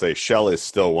people say. Shell is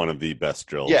still one of the best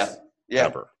drills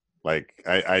ever. Like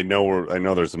I know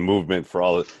there's a movement for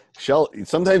all of Shell.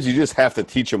 Sometimes you just have to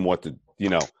teach them what to,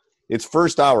 it's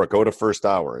first hour, go to first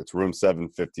hour. It's room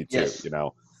 752, yes.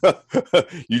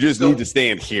 You just need to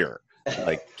stand here,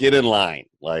 like get in line,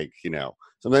 like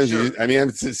sometimes I'm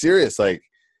serious, like,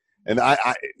 and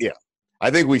I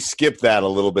think we skipped that a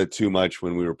little bit too much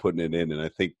when we were putting it in, and I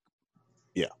think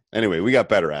anyway we got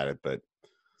better at it. But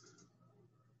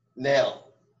now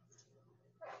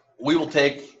we will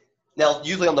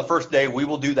usually on the first day we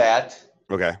will do that.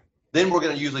 Okay. Then we're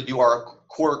going to usually do our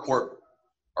quarter court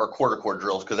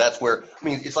drills because that's where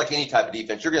it's like any type of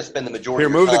defense. You're going to spend the majority. Here,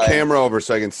 of your move time. the camera over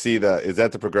so I can see is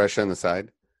that the progression on the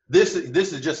side? This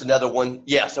is just another one.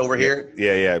 Yes, over here.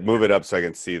 Yeah. Move it up so I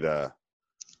can see the.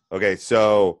 Okay,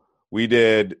 so we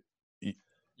did.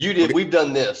 You did. We've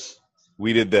done this.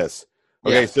 We did this.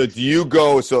 Okay, so do you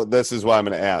go? So this is why I'm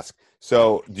going to ask.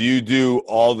 So do you do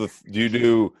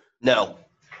No.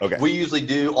 Okay. We usually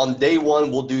do on day one.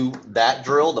 We'll do that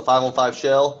drill, the 5-on-5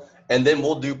 shell, and then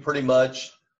we'll do pretty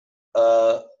much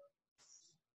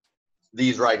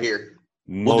these right here.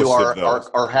 We'll do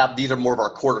our half. These are more of our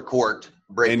quarter court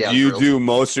breakdown. And do you drills. do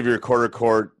most of your quarter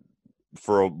court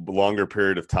for a longer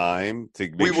period of time to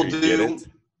make we will do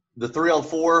the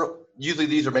 3-on-4. Usually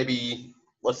these are maybe,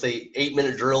 let's say,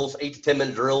 8-minute drills, 8 to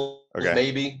 10-minute drills,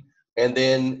 maybe. And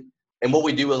what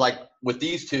we do is like with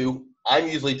these two, I'm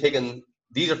usually taking.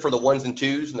 These are for the 1s and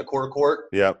 2s in the quarter court.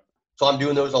 Yep. So I'm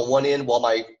doing those on one end while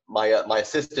my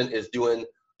assistant is doing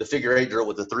the figure 8 drill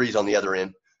with the 3s on the other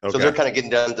end. Okay. So they're kind of getting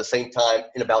done at the same time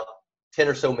in about 10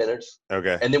 or so minutes.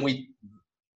 Okay. And then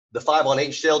the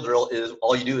 5-on-8 shell drill is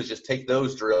all you do is just take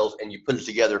those drills and you put it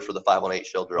together for the 5-on-8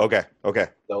 shell drill. Okay.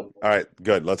 So, all right,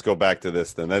 good. Let's go back to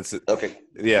this then. That's okay.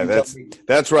 Yeah,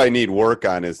 that's where I need work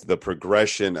on is the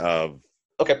progression of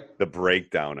the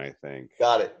breakdown, I think.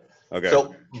 Got it. Okay.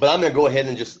 So, but I'm going to go ahead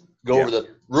and just go over the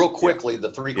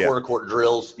 3 quarter court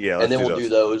drills. Yeah. And then we'll do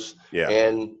those. Yeah.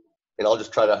 And I'll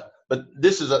just try to. But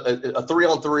this is a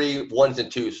 3-on-3, 1s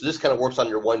and 2s. So this kind of works on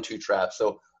your 1-2 trap.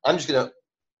 So I'm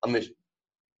gonna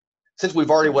since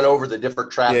we've already went over the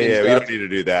different trapping. Yeah. We don't need to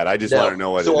do that. I just want to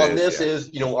know what. So it on this is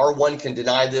our one can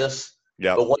deny this.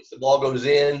 Yeah. But once the ball goes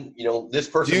in, this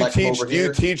person might come over here. Do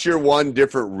you teach your one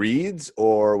different reads,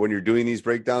 or when you're doing these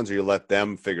breakdowns, or you let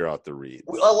them figure out the reads?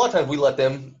 A lot of times we let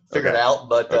them figure it out,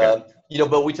 but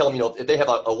but we tell them, if they have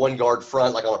a 1 guard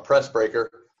front, like on a press breaker,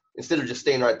 instead of just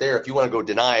staying right there, if you want to go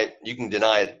deny it, you can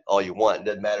deny it all you want. It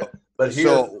doesn't matter. But here,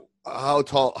 so how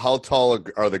tall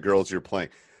are the girls you're playing?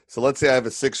 So let's say I have a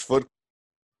 6-foot.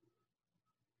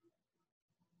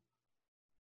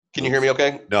 Can you hear me?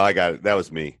 Okay. No, I got it. That was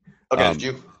me. Okay, did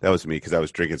you? That was me because I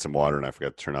was drinking some water and I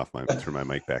forgot to turn my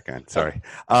mic back on. Sorry.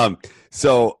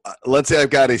 So let's say I've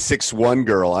got a 6'1"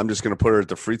 girl. I'm just going to put her at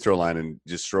the free throw line and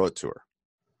just throw it to her,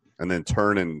 and then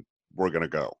turn and we're going to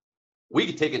go. We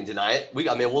could take it and deny it.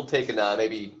 We'll take it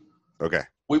maybe. Okay.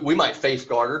 We might face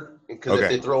guard her because if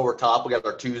they throw over top, we got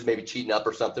our 2s maybe cheating up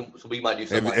or something. So we might do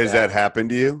something. Has that happened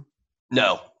to you?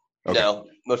 No. Okay. No.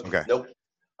 Nope.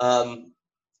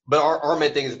 But our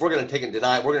main thing is if we're going to take and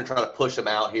deny it, we're going to try to push them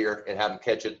out here and have them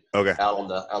catch it out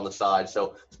on the side.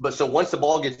 So once the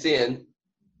ball gets in,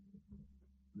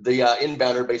 the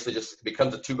inbounder basically just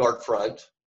becomes a 2-guard front.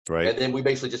 Right. And then we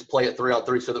basically just play it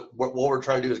 3-on-3. So that what we're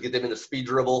trying to do is get them in a speed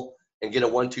dribble and get a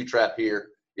 1-2 trap here.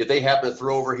 If they happen to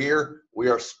throw over here, we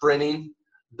are sprinting.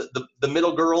 The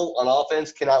middle girl on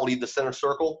offense cannot leave the center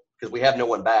circle because we have no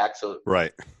one back. So,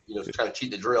 right. It's trying to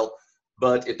cheat the drill.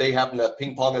 But if they happen to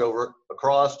ping pong it over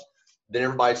across, then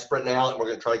everybody's sprinting out, and we're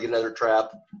going to try to get another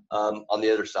trap on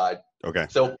the other side. Okay.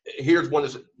 So here's one.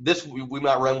 This we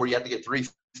might run where you have to get 3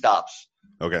 stops.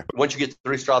 Okay. Once you get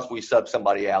 3 stops, we sub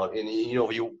somebody out. And,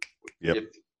 if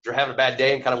you're having a bad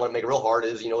day and kind of want to make it real hard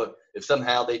is, if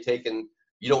somehow they take and,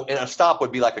 and a stop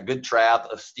would be like a good trap,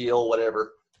 a steal,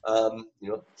 whatever.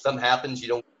 Something happens, you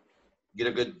don't get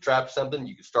a good trap or something,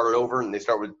 you can start it over and they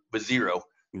start with 0.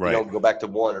 Right. Go back to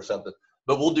 1 or something.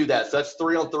 But we'll do that. So that's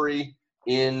 3-on-3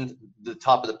 in the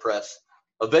top of the press.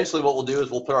 Eventually what we'll do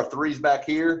is we'll put our 3s back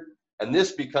here, and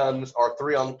this becomes our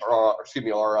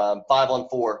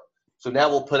 5-on-4. So now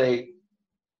we'll put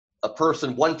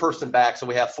one person back. So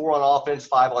we have 4 on offense,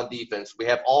 5 on defense. We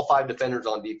have all 5 defenders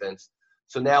on defense.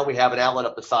 So now we have an outlet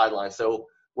up the sideline. So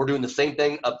we're doing the same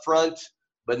thing up front,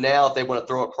 but now if they want to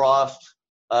throw across,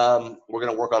 we're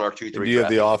going to work on our 2-3. Do you have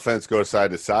the offense go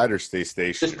side to side or stay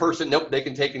stationary? This person, nope, they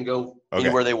can take and go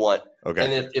anywhere they want. Okay.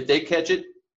 And if they catch it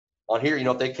on here,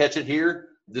 if they catch it here,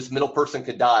 this middle person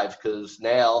could dive because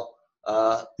now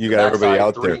you got everybody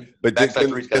out 3, there. But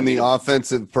can the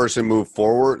offensive person move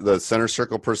forward? The center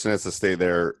circle person has to stay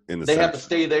there in the center. They have to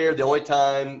stay there the only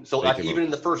time. So even in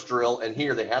the first drill and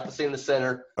here, they have to stay in the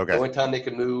center. Okay. The only time they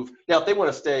can move. Now, if they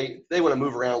want to stay, they want to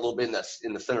move around a little bit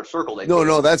in the center circle.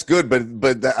 No, that's good.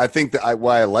 But I think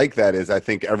why I like that is I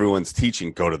think everyone's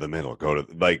teaching go to the middle.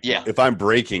 If I'm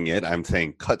breaking it, I'm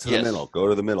saying cut to the middle, go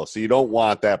to the middle. So you don't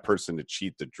want that person to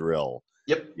cheat the drill.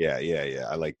 Yep. Yeah.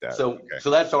 I like that. So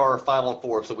that's our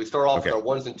 5-on-4. So we start off with our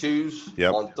 1s and 2s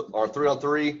on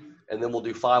 3-on-3, and then we'll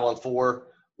do 5-on-4,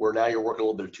 where now you're working a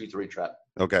little bit of 2-3 trap.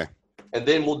 Okay. And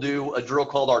then we'll do a drill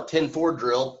called our 10-4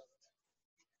 drill.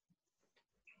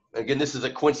 Again, this is a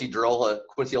Quincy drill, a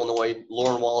Quincy, Illinois,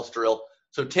 Lauren Wallace drill.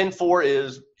 So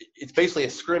 10-4 it's basically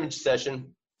a scrimmage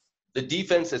session. The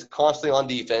defense is constantly on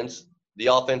defense. The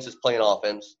offense is playing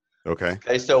offense. Okay.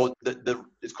 Okay. So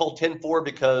it's called 10-4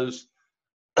 because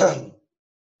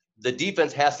the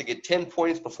defense has to get 10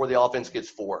 points before the offense gets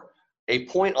 4. A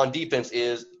point on defense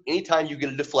is anytime you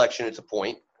get a deflection, it's a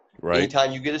point. Right.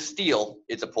 Anytime you get a steal,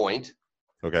 it's a point.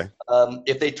 Okay.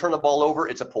 If they turn the ball over,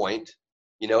 it's a point.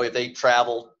 If they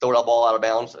travel, throw that ball out of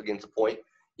bounds, again, it's a point.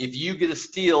 If you get a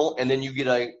steal and then you get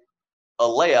a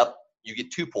layup, you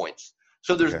get 2 points.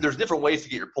 So there's different ways to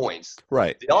get your points.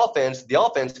 Right. The offense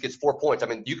gets 4 points. I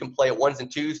mean, you can play at 1s and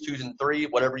 2s, 2s and 3,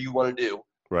 whatever you want to do.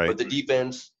 Right. But the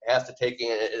defense has to take in.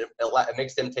 It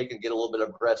makes them take and get a little bit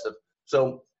aggressive.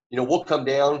 So, we'll come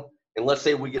down, and let's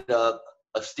say we get a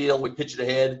steal, we pitch it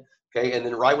ahead, okay, and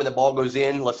then right when the ball goes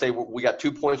in, let's say we got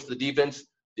 2 points for the defense,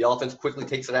 the offense quickly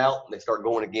takes it out, and they start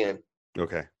going again.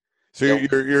 Okay. So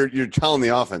you're telling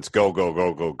the offense, go, go,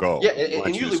 go, go, go. Yeah,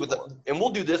 and usually and we'll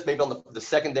do this maybe on the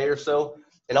second day or so,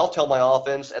 and I'll tell my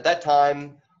offense, at that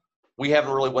time, we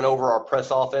haven't really went over our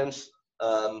press offense.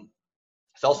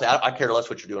 So I'll say, I care less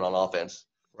what you're doing on offense.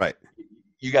 Right.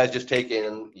 You guys just take in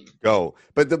and go.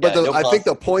 But I think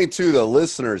the point to the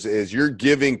listeners is you're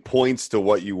giving points to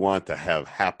what you want to have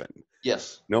happen.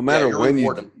 Yes. No matter when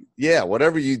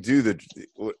whatever you do,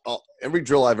 every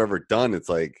drill I've ever done, it's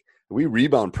like we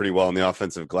rebound pretty well in the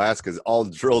offensive glass because all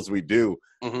the drills we do,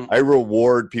 I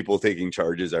reward people taking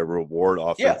charges. I reward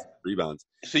offensive rebounds.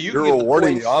 So you're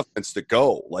rewarding the offense to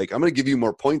go. Like, I'm going to give you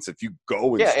more points if you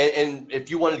go. And if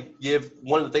you want to give,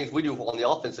 one of the things we do on the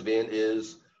offensive end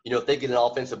is, if they get an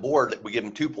offensive board, we give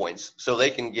them 2 points. So they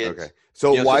can get. Okay.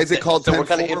 So why is it called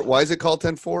 10-4? Why is it called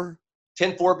 10-4?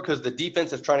 10-4 because the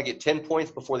defense is trying to get 10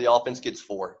 points before the offense gets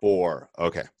 4. 4.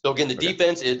 Okay. So again, the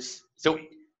defense,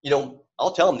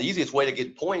 I'll tell them the easiest way to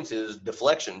get points is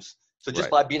deflections. So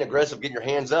just by being aggressive, getting your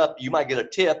hands up, you might get a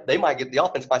tip. The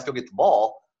offense might still get the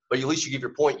ball, but at least you give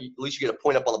your point. At least you get a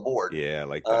point up on the board. Yeah, I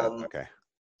like that. Okay.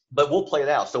 But we'll play it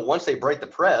out. So once they break the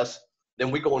press, then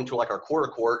we go into like our quarter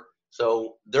court.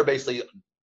 So they're basically,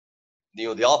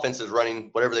 the offense is running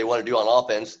whatever they want to do on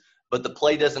offense, but the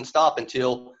play doesn't stop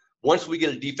until once we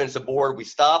get a defensive board, we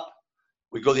stop.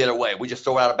 We go the other way. We just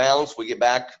throw it out of bounds. We get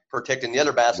back protecting the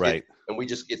other basket, and it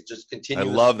just continues. I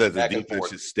love that the defense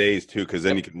just stays too, because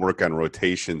then you can work on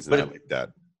rotations and like that.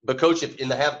 But coach, if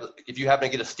you happen to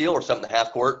get a steal or something in the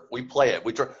half court, we play it.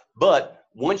 But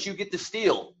once you get the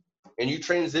steal and you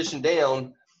transition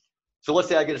down, So let's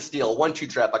say I get a steal, 1-2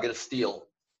 trap, I get a steal.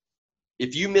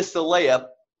 If you miss the layup,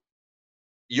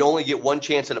 you only get one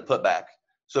chance at a putback.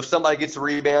 So if somebody gets a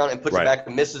rebound and puts it back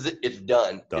and misses it, it's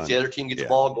done. If the other team gets the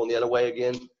ball, going the other way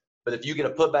again. But if you get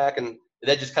a putback, and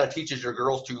that just kind of teaches your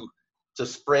girls to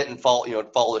sprint and follow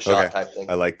the shot type thing.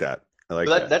 I like that.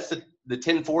 that. That's the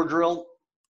 10-4 drill.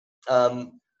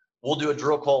 We'll do a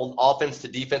drill called offense to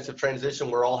defensive transition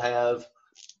where I'll have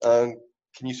can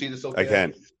you see this okay? I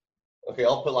can. Okay,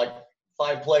 I'll put like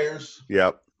 5 players.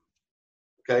 Yep.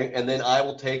 Okay, and then I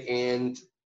will take and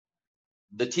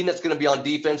the team that's going to be on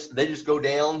defense, they just go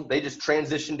down. They just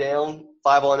transition down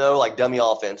 5-on-0 like dummy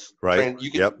offense. Right.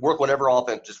 You can work whatever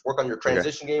offense. Just work on your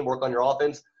transition game, work on your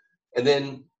offense. And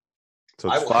then so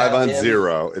it's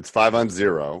 5-on-0. It's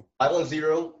 5-on-0.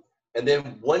 5-on-0. And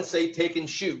then once they take and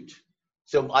shoot,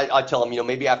 so I tell them,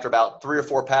 maybe after about 3 or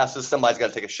 4 passes, somebody's got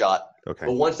to take a shot. Okay.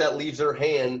 But once that leaves their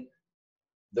hand,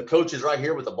 the coach is right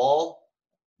here with the ball.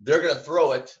 They're going to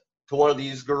throw it to one of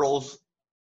these girls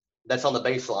that's on the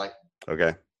baseline.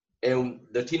 Okay. And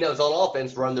the team that was on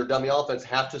offense, run their dummy offense,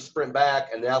 have to sprint back,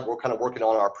 and now we're kind of working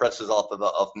on our presses off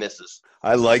of misses.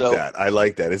 I like that. I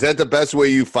like that. Is that the best way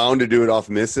you found to do it off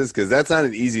misses? Because that's not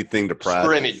an easy thing to practice.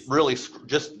 Scrimmage, really,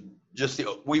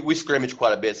 we scrimmage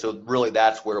quite a bit, so really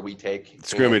that's where we take.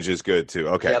 Scrimmage is good too.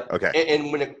 Okay, okay.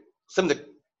 And when some of the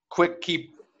quick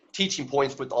key teaching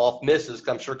points with off misses,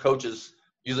 I'm sure coaches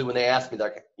usually when they ask me,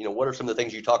 like, what are some of the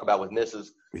things you talk about with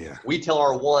misses? Yeah. We tell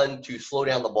our one to slow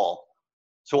down the ball.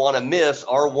 So on a miss,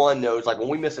 our one knows, like when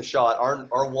we miss a shot,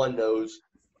 our one knows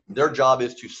their job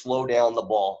is to slow down the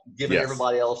ball, giving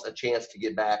everybody else a chance to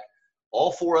get back.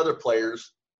 All 4 other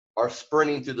players are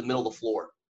sprinting through the middle of the floor.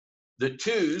 The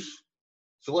 2s,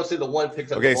 so let's say the one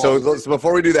picks up the ball. Okay, so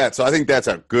before we do that, so I think that's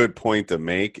a good point to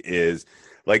make is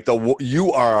like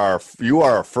you are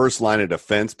our first line of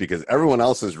defense because everyone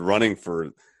else is running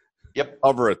for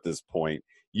cover at this point.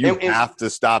 You have to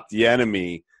stop the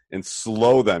enemy and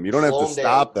slow them. You don't have to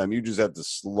stop them. You just have to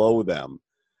slow them.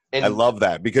 And I love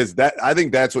that because I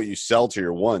think that's what you sell to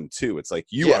your one too. It's like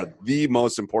you are the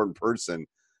most important person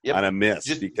on a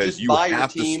miss because you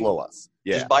have to slow us.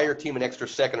 Yeah. Just buy your team an extra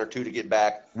second or 2 to get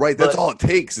back. Right. That's all it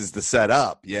takes is the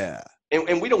setup. Yeah.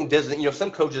 And we don't designate, some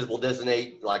coaches will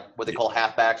designate like what they call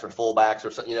halfbacks or fullbacks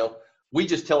or something, We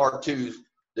just tell our 2s,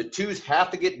 the 2s have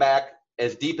to get back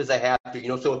as deep as they have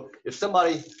to, So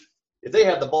if they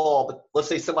have the ball, but let's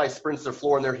say somebody sprints their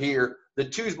floor and they're here, the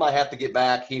 2s might have to get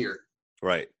back here.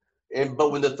 Right.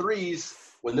 But when the 3s,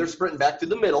 when they're sprinting back to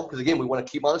the middle, because again, we want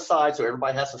to keep on the side, so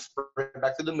everybody has to sprint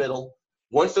back to the middle.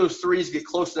 Once those 3s get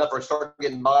close enough or start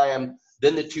getting by them,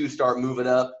 then the 2s start moving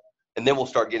up, and then we'll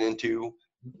start getting into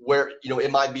where,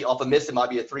 it might be off a miss, it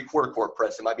might be a 3/4 court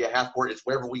press, it might be a half court, it's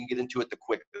wherever we can get into it the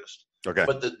quickest. Okay.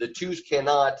 But the 2s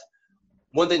cannot.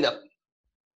 One thing that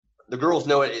the girls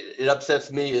know it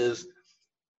upsets me is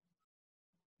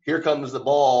here comes the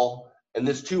ball, and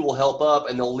this 2 will help up,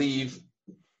 and they'll leave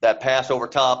that pass over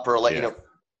top for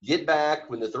get back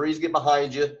when the 3s get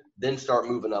behind you, then start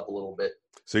moving up a little bit.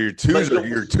 So your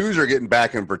 2s are getting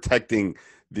back and protecting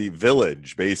the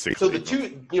village basically. So the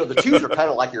 2s are kind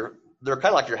of like your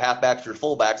halfbacks, your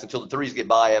fullbacks until the 3s get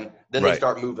by them, then they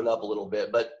start moving up a little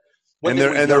bit. But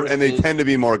they tend to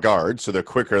be more guards, so they're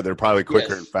quicker. They're probably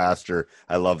quicker and faster.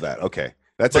 I love that. Okay,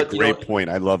 that's a great point.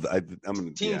 I love that.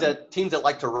 Teams that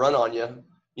like to run on you.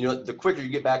 The quicker you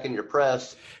get back in your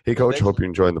press. Hey, Coach, hope you're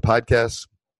enjoying the podcast.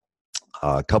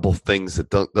 A couple things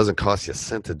that doesn't cost you a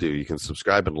cent to do. You can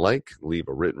subscribe and leave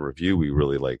a written review. We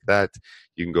really like that.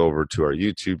 You can go over to our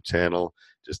YouTube channel.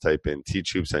 Just type in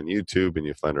Teach Hoops on YouTube, and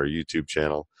you'll find our YouTube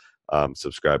channel.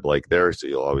 Subscribe, there, so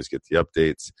you'll always get the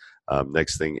updates.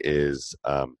 Next thing is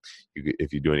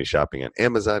if you do any shopping on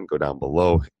Amazon, go down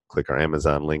below. Click our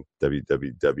Amazon link,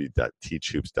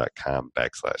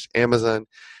 www.teachhoops.com/Amazon.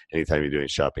 Anytime you're doing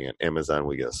shopping on Amazon,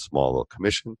 we get a small little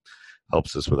commission.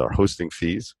 Helps us with our hosting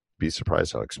fees. Be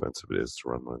surprised how expensive it is to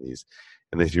run one of these.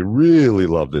 And if you really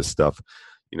love this stuff,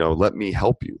 let me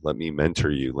help you. Let me mentor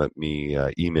you. Let me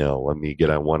email. Let me get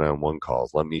on one-on-one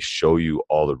calls. Let me show you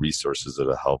all the resources that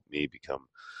will help me become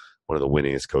one of the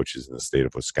winningest coaches in the state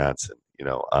of Wisconsin.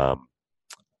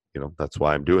 That's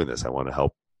why I'm doing this. I want to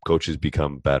help coaches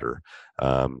become better.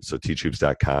 So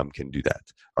teachhoops.com can do that.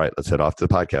 All right, let's head off to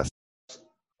the podcast.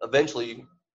 Eventually,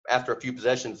 after a few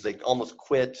possessions, they almost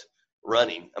quit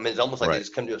running. I mean, it's almost like they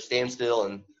just come to a standstill,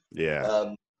 and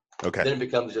okay. Then it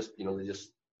becomes just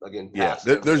again. Yeah, pass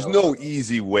there's no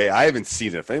easy way. I haven't seen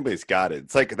it. If anybody's got it,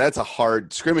 it's like that's a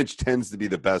hard scrimmage tends to be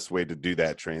the best way to do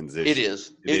that transition. It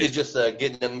is. It is just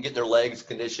getting their legs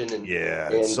conditioned. And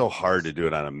it's so hard to do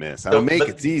it on a miss. On a make,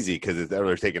 it's easy because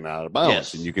they're taking it out of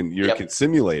bounds, and you can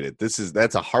simulate it.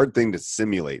 That's a hard thing to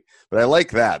simulate, but I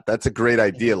like that. That's a great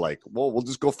idea. Like, well, we'll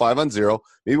just go 5-on-0.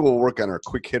 Maybe we'll work on our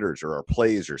quick hitters or our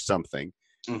plays or something.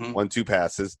 1-2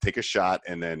 passes, take a shot,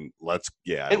 and then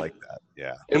I like that.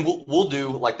 Yeah. And we'll do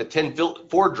like the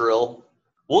 10-4 drill.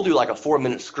 We'll do like a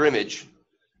 4-minute scrimmage,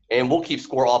 and we'll keep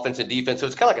score offense and defense. So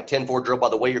it's kind of like a 10-4 drill by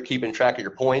the way you're keeping track of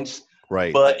your points.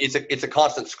 Right. But it's a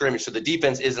constant scrimmage. So the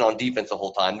defense isn't on defense the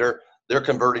whole time. They're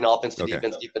converting offense to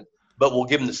defense, but we'll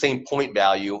give them the same point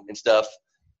value and stuff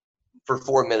for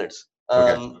 4 minutes.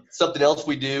 Something else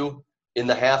we do in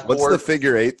the half court. What's the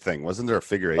figure 8 thing? Wasn't there a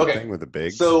figure 8 thing with the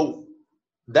bigs? So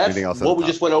that's what we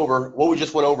just went over. What we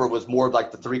just went over was more of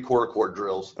like the 3/4 court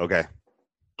drills. Okay.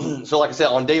 So like I said,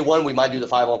 on day 1, we might do the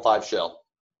 5-on-5 shell.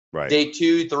 Right. Day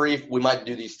 2, 3, we might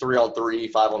do these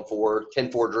 3-on-3, 5-on-4,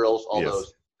 10-4 drills, all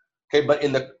those. Okay, but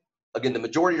the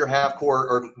majority of your half court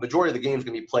or majority of the game is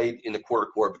going to be played in the quarter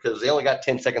court because they only got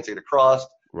 10 seconds to get across.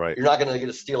 Right. You're not going to get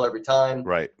a steal every time.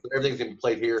 Right. Everything's going to be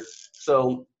played here.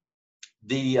 So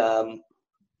Steve,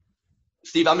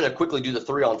 I'm going to quickly do the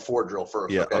 3-on-4 drill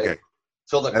first. Yeah. Okay.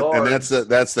 So the guards, and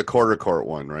that's the quarter court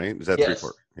one, right? Is that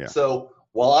 3/4? Yeah. So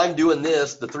while I'm doing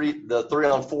this, the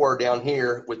 3-on-4 down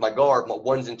here with my guard, my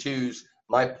 1s and 2s,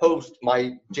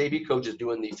 my JV coach is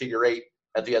doing the figure 8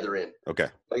 at the other end. Okay.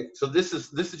 So this is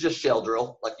just shell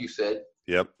drill, like you said.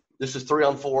 Yep. This is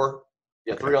 3-on-4.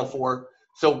 Yeah, 3-on-4.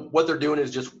 So what they're doing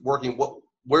is just working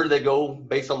where do they go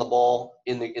based on the ball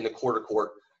in the quarter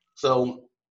court. So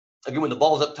again, when the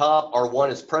ball's up top, our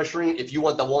 1 is pressuring. If you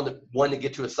want the one to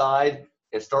get to a side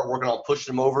and start working on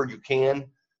pushing them over, you can.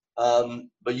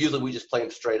 But usually we just play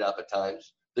them straight up at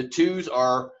times. The 2s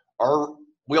are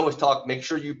we always talk, make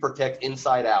sure you protect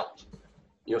inside out.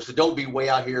 So don't be way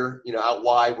out here, out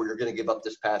wide where you're going to give up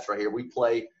this pass right here. We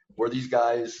play where these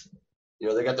guys,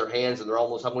 they got their hands and they're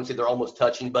almost, I wouldn't say they're almost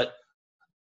touching, but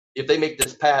if they make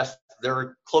this pass,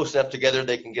 they're close enough together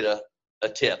they can get a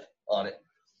tip on it.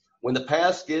 When the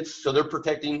pass so they're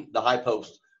protecting the high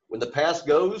post. When the pass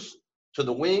goes to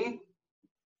the wing,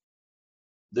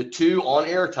 the 2 on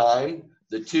air time,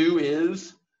 the 2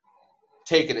 is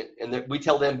taking it. And we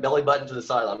tell them belly button to the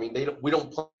sideline. I mean, we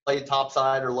don't play top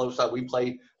side or low side. We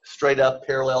play straight up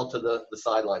parallel to the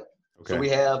sideline. Okay. So we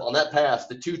have on that pass,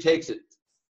 the 2 takes it.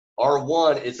 Our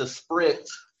 1 is a sprint,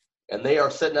 and they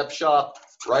are setting up shop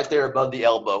right there above the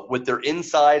elbow with their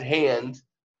inside hand.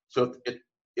 So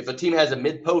if a team has a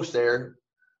mid post there,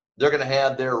 they're going to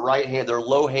have their right hand, their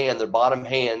low hand, their bottom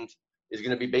hand is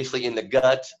going to be basically in the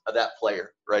gut of that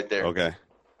player right there. Okay.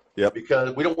 Yep.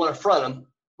 Because we don't want to front them.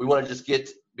 We want to just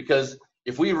because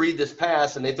if we read this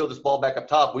pass and they throw this ball back up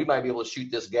top, we might be able to shoot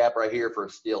this gap right here for a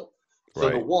steal. So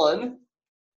the 1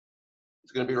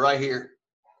 is going to be right here.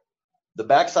 The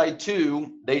backside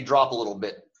 2, they drop a little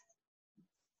bit.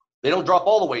 They don't drop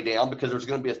all the way down because there's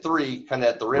going to be a 3 kind of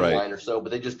at the rim line or so,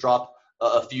 but they just drop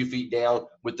a few feet down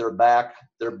with their butt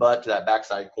to that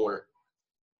backside corner.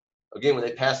 Again, when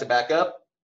they pass it back up,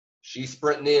 she's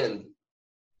sprinting in.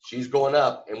 She's going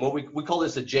up. And what we call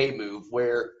this a J move,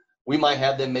 where we might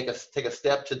have them take a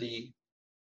step to the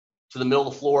middle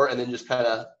of the floor and then just kind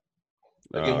of,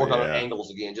 work on our angles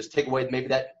again. Just take away maybe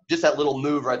that little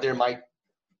move right there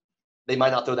they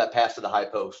might not throw that pass to the high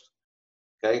post.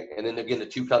 Okay, and then again the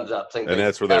 2 comes up. Same thing. And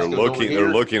that's where they're looking.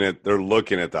 They're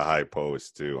looking at the high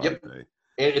post too. Yep. Aren't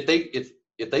they? And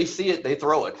if they see it, they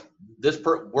throw it.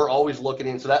 We're always looking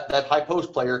in. So that high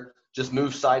post player just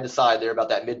moves side to side there about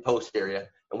that mid post area,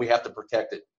 and we have to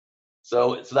protect it.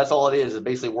 So that's all it is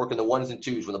basically working the 1s and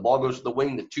 2s. When the ball goes to the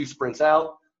wing, the 2 sprints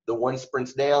out, the 1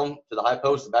 sprints down to the high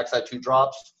post, the backside 2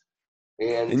 drops.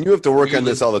 And you have to work on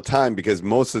this all the time because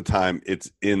most of the time it's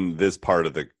in this part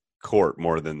of the court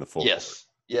more than the full court.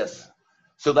 Yes.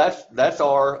 So that's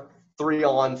our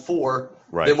 3-on-4.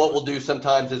 Right. Then what we'll do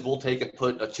sometimes is we'll take and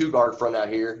put a 2-guard front out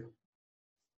here.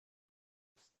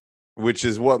 Which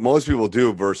is what most people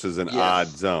do versus an odd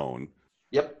zone.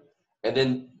 Yep. And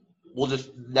then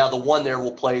now the 1 there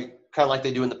will play kind of like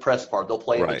they do in the press part. They'll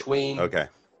play in between. Okay.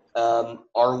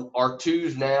 Our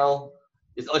 2s now,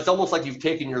 it's almost like you've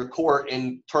taken your court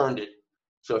and turned it.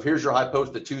 So if here's your high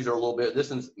post, the 2s are a little bit, this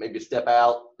one's maybe a step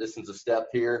out, this one's a step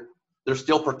here. They're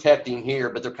still protecting here,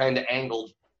 but they're kind of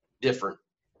angled different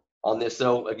on this.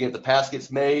 So again, if the pass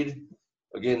gets made,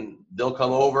 again, they'll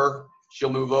come over,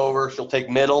 she'll move over, she'll take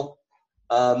middle.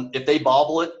 If they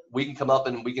bobble it, we can come up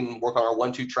and we can work on our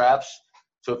 1-2 traps.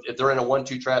 So if they're in a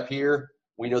 1-2 trap here,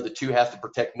 we know the 2 has to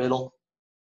protect middle.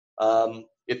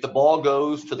 If the ball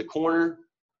goes to the corner,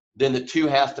 then the 2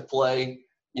 has to play.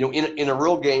 In a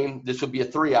real game, this would be a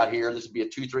 3 out here. This would be a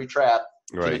 2-3 trap.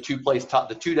 Right. So the 2 plays top.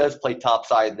 The 2 does play top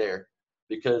side there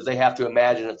because they have to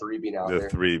imagine a 3 being out there. The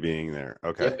 3 being there.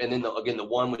 Okay. Yep. And then the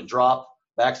 1 would drop.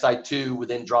 Backside 2 would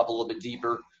then drop a little bit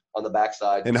deeper on the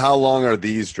backside. And how long are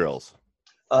these drills?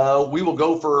 We will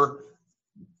go for.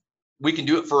 We can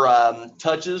do it for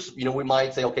touches. We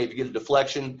might say, okay, if you get a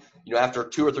deflection, after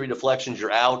 2 or 3 deflections,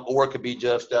 you're out, or it could be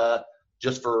just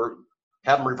for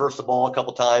have them reverse the ball a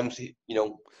couple times.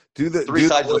 Do the 3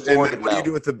 sides of the floor. What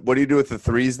do you do with the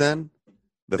 3s then?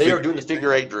 They are doing the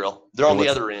figure 8 drill. They're on the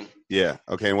other end. Yeah.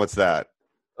 Okay. And what's that?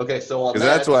 Okay. So on because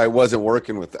that's why I wasn't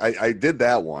working with. I did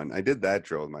that one. I did that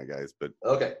drill with my guys, but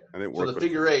okay. I didn't work. So the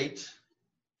figure 8.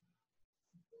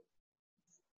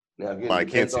 Now, again, I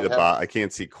can't see I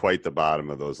can't see quite the bottom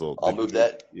of those little. I'll move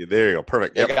that. Yeah, there you go.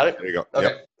 Perfect. Yep. Got it. There you go. Okay.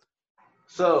 Yep.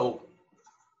 So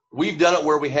we've done it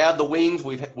where we have the wings.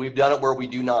 We've done it where we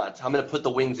do not. I'm going to put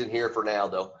the wings in here for now,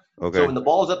 though. Okay. So when the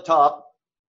ball's up top,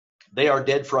 they are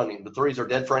dead fronting. The 3s are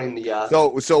dead fronting the.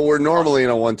 So we're normally in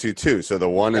a 1-2-2. So the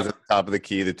 1 is at the top of the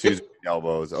key. The 2's the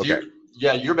elbows. Okay.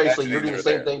 So you're basically doing the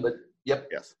same thing, but yep.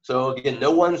 Yes. So again,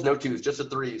 no 1s, no 2s, just the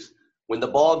 3s. When the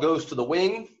ball goes to the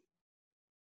wing,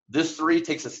 this 3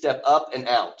 takes a step up and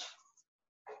out.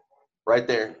 Right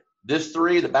there. This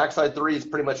 3, the backside 3, is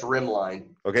pretty much rim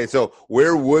line. Okay, so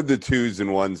where would the 2s and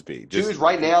 1s be? 2s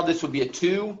right now, this would be a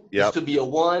 2. Yep. This would be a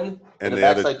 1. And the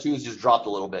backside 2 is just dropped a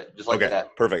little bit, just like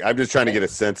that. Perfect. I'm just trying to get a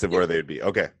sense of where they'd be.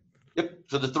 Okay. Yep.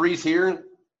 So the 3's here,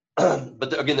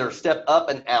 but again, they're a step up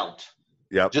and out.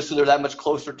 Yep. Just so they're that much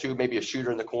closer to maybe a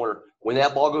shooter in the corner. When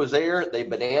that ball goes there, they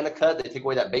banana cut. They take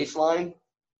away that baseline.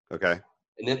 Okay.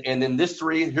 And then this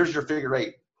 3, here's your figure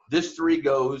 8. This 3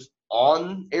 goes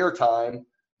on airtime.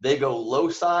 They go low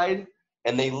side,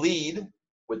 and they lead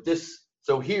with this.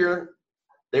 So here,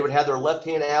 they would have their left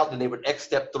hand out, and they would X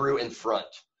step through in front.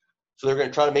 So they're going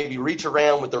to try to maybe reach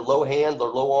around with their low hand, their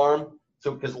low arm.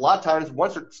 So because a lot of times,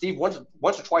 once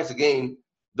or twice a game,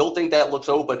 they'll think that looks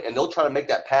open, and they'll try to make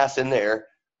that pass in there.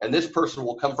 And this person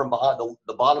will come from behind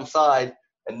the bottom side,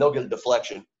 and they'll get a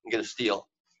deflection and get a steal.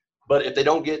 But if they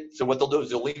don't get – so what they'll do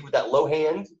is they'll lead with that low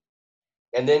hand,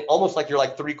 and then almost like you're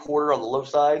like 3/4 on the low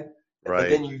side. Right. But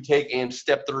then you take and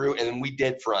step through, and then we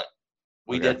dead front.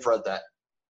 We dead front that.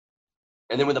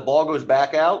 And then when the ball goes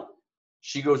back out,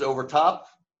 she goes over top,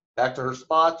 back to her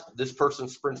spot. This person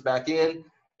sprints back in.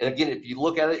 And again, if you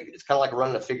look at it, it's kind of like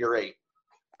running a figure 8.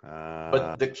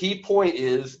 But the key point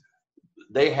is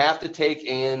they have to take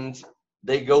and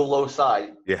they go low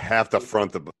side. You have to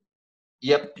front the.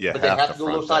 Yep. But they have to go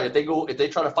low side. If they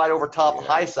try to fight over top,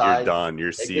 high side, you're done.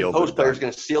 You're sealed. The post player's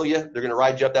going to seal you. They're going to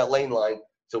ride you up that lane line.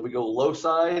 So we go low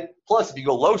side. Plus, if you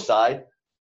go low side,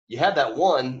 you have that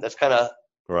 1 that's kind of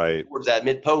right towards that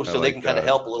mid post, so they can kind of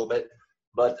help a little bit.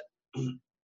 But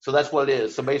so that's what it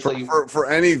is. So basically, for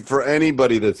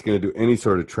anybody that's going to do any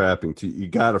sort of trapping, you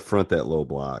got to front that low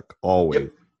block always.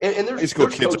 Yep. And there's high school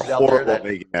kids are horrible at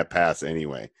making that pass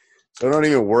anyway, so don't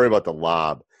even worry about the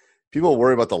lob. People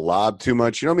worry about the lob too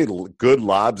much. You know how many good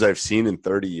lobs I've seen in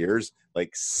 30 years?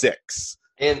 Like 6.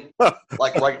 And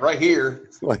like right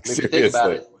here, like maybe think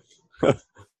about it.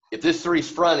 If this 3's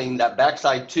fronting, that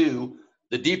backside 2,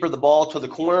 the deeper the ball to the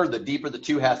corner, the deeper the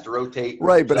 2 has to rotate.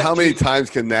 Right, but how many times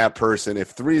can that person, if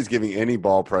 3 is giving any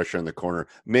ball pressure in the corner,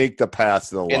 make the pass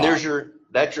to the lob? And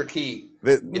that's your key.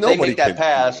 If they make that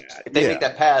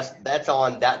pass, that's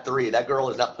on that 3. That girl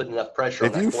is not putting enough pressure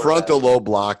on that. If you front a low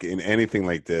block in anything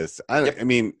like this, I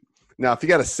mean, now if you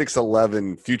got a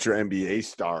 6'11" future NBA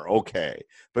star, okay.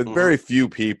 But very few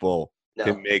people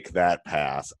can make that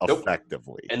pass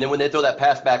effectively. And then when they throw that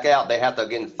pass back out, they have to,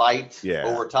 again, fight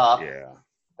over top. Yeah.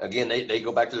 Again, they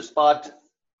go back to their spot.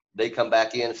 They come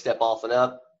back in, step off and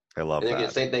up. I love that. And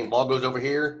again, same thing. Ball goes over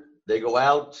here. They go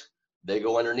out. They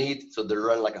go underneath. So they're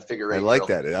running like a figure 8. I like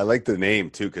that. I like the name,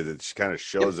 too, because it kind of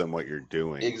shows them what you're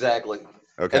doing. Exactly.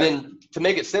 Okay. And then to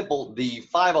make it simple, the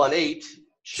 5-on-8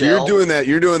 So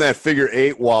you're doing that figure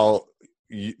 8 while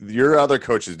your other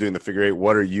coach is doing the figure 8.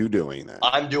 What are you doing then?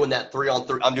 I'm doing that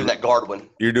 3-on-3. I'm doing that guard one.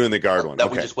 You're doing the guard one that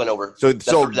we just went over. So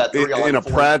that in a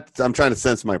practice, I'm trying to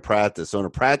sense my practice. So in a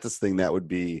practice thing, that would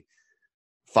be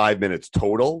 5 minutes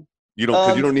total. You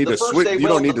don't need to switch. You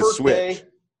don't need to switch.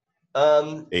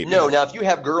 No. Now, if you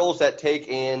have girls that take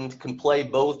and can play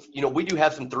both, we do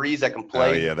have some 3s that can play.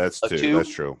 Oh yeah, that's two.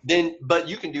 That's true. Then, but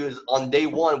you can do is on day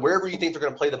 1, wherever you think they're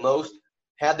going to play the most,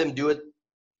 have them do it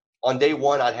on day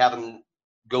 1. I'd have them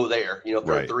go there, if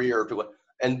they're a 3 or 2.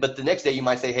 But the next day you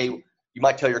might say, hey, you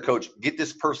might tell your coach, get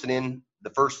this person in the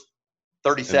first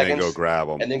 30 seconds. And then go grab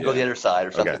them. And then go the other side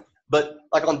or something. Okay. But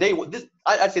like on day one,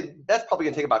 I'd say that's probably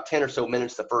going to take about 10 or so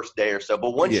minutes the first day or so.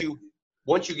 But once you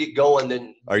get going,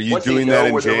 then are you doing that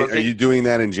in January? Are you doing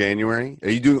that in January? Are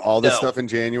you doing all this stuff in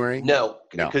January? No,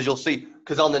 because you'll see.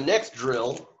 Because on the next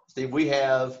drill, Steve, we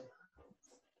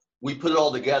put it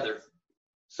all together.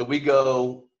 So we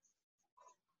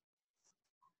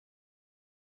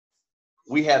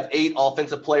have 8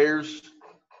 offensive players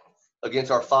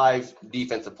against our 5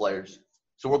 defensive players.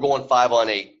 So we're going 5 on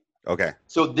 8. Okay.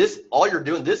 So all you're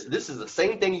doing, this is the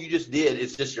same thing you just did.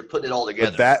 It's just you're putting it all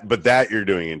together. But that you're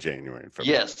doing in January.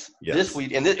 Yes. This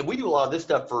week, and we do a lot of this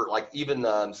stuff for like even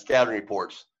scouting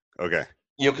reports. Okay.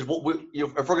 Because if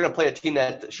we're going to play a team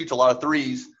that shoots a lot of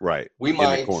threes, right? We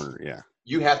might in the corner. Yeah.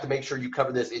 You have to make sure you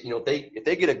cover this. If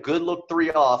they get a good look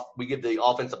 3 off, we give the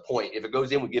offense a point. If it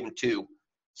goes in, we give them 2.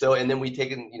 So and then we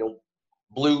take in,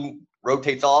 blue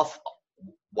rotates off,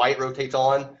 white rotates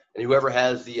on, and whoever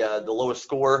has the lowest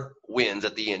score wins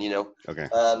at the end. Okay.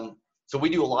 So we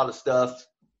do a lot of stuff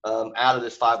out of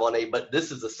this 5 on 8, but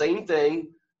this is the same thing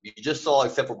you just saw,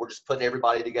 except for we're just putting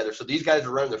everybody together. So these guys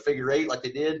are running their figure 8 like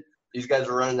they did. These guys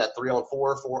are running that 3 on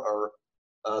 4 or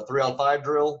 3 on 5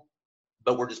 drill,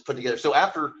 but we're just putting together. So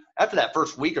after that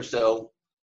first week or so,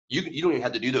 you don't even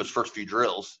have to do those first few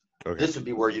drills. Okay. This would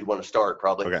be where you'd want to start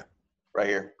probably. Okay. Right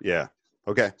here. Yeah.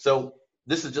 Okay. So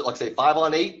this is just like say 5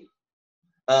 on 8.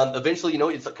 Eventually,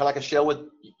 it's kind of like a shell with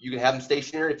you can have them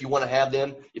stationary if you want to have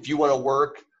them. If you want to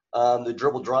work the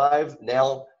dribble drive,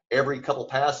 now every couple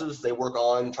passes they work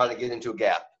on trying to get into a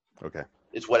gap. Okay.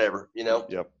 It's whatever,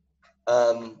 Yep.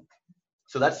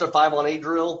 So that's the 5 on 8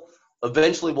 drill.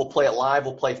 Eventually, we'll play it live.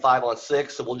 We'll play 5 on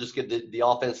 6. So we'll just get the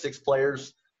offense 6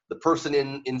 players. The person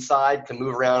inside can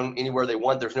move around anywhere they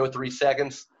want. There's no 3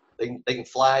 seconds. They can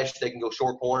flash. They can go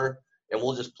short corner, and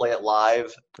we'll just play it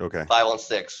live. Okay. 5 on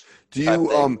 6. Do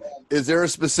you is there a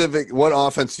specific what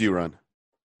offense do you run?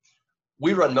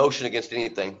 We run motion against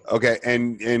anything. Okay,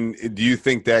 and do you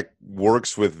think that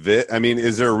works with this? I mean,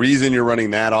 is there a reason you're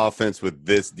running that offense with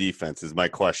this defense? Is my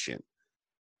question.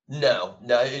 No,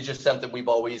 it's just something we've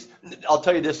always. I'll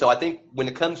tell you this though. I think when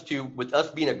it comes to with us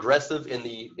being aggressive in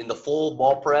the full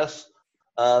ball press.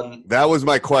 That was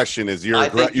my question. Is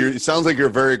it sounds like you're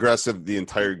very aggressive the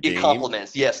entire game. It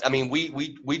complements. Yes, I mean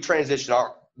we transition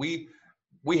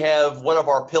we have one of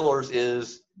our pillars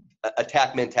is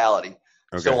attack mentality.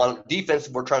 Okay. So on defense,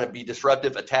 we're trying to be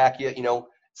disruptive, attack you.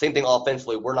 Same thing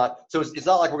offensively. We're not. So it's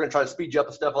not like we're going to try to speed you up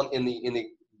and stuff in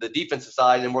the defensive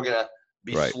side, and we're going to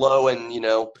be slow and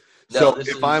No, so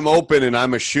if I'm open and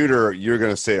I'm a shooter, you're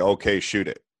going to say, okay, shoot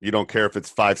it. You don't care if it's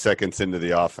 5 seconds into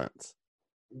the offense.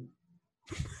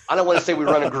 I don't want to say we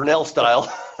run a Grinnell style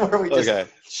where we just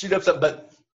shoot up something,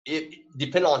 but it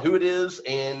depends on who it is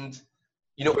and.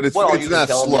 But it's not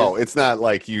slow. It's not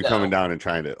like you coming down and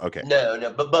trying to. Okay.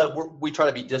 No. But we try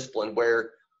to be disciplined.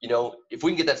 Where if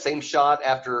we can get that same shot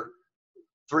after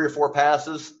 3 or 4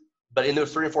 passes, but in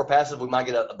those 3 or 4 passes we might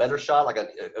get a better shot, like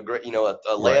a great a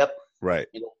layup. Right.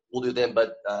 We'll do them.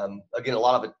 But again, a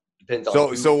lot of it depends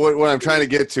on. So what I'm trying to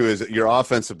get to is your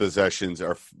offensive possessions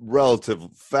are relative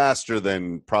faster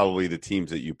than probably the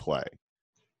teams that you play.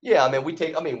 Yeah,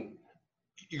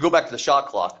 you go back to the shot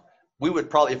clock. We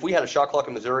would probably, if we had a shot clock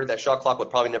in Missouri, that shot clock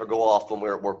would probably never go off when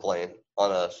we're playing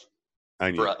on us. I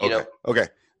knew. Okay.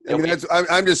 I mean,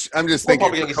 I'm just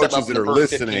thinking for coaches that are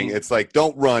listening. 15. It's like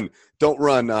don't run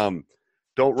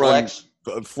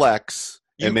flex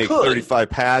and make 35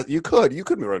 pass. You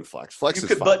could run flex. Flex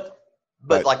is fine.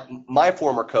 But like my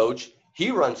former coach,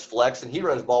 he runs flex and he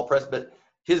runs ball press, but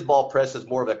his ball press is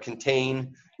more of a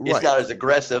contain. It's not as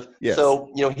aggressive. Yes.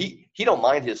 So he don't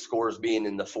mind his scores being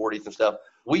in the 40s and stuff.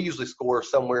 We usually score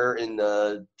somewhere in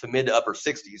the to mid to upper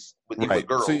 60s with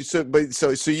girls.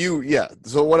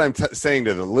 So what I'm saying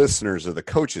to the listeners or the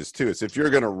coaches too is if you're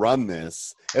going to run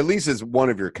this, at least as one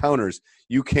of your counters,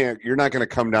 you're not going to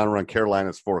come down and run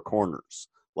Carolina's 4 corners.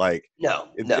 Like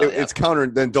it's counter,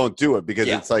 then don't do it because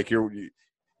it's like you're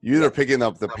either picking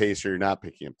up the pace or you're not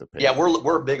picking up the pace. Yeah,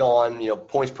 we're big on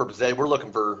points per possession. We're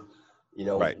looking for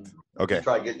right. Okay.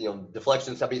 Try to get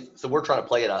deflections. So we're trying to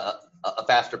play at a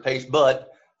faster pace, but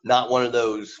not one of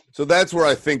those. So that's where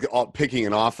I think picking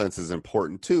an offense is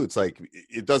important too. It's like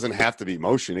it doesn't have to be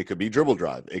motion; it could be dribble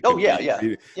drive.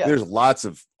 There's lots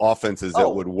of offenses that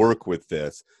would work with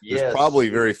this. There's probably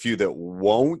very few that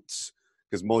won't,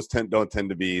 because most don't tend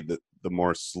to be the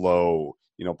more slow,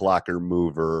 blocker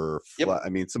mover. I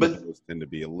mean, some of those tend to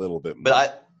be a little bit more.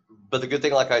 But the good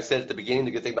thing, like I said at the beginning,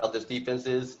 the good thing about this defense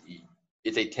is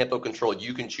it's a tempo control.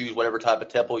 You can choose whatever type of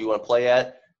tempo you want to play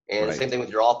at, And Right. same thing with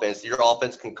your offense. Your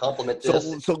offense can complement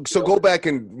this. So go back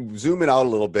and zoom it out a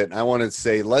little bit. And I want to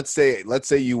say, let's say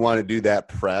you want to do that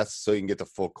press so you can get the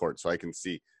full court. So I can't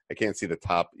see the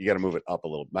top. You got to move it up a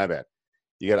little. My bad.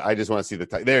 I just want to see the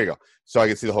top. There you go. So I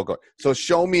can see the whole court. So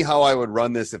show me how I would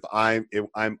run this if I'm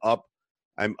up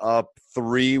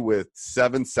 3 with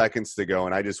 7 seconds to go,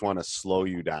 and I just want to slow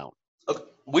you down. Okay.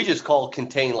 We just call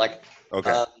contain like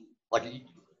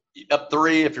up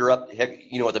 3 if you're up,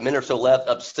 with a minute or so left,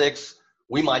 up 6.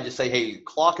 We might just say, hey,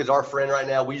 clock is our friend right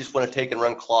now. We just want to take and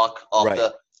run clock off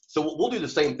right. So we'll do the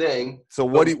same thing. So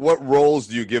what roles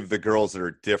do you give the girls that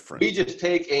are different? We just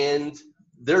take, and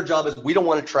their job is we don't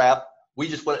want to trap. We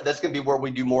just want that's going to be where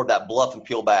we do more of that bluff and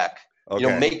peel back.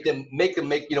 Okay. Make them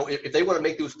if they want to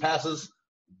make those passes,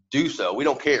 do so. We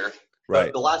don't care. Right.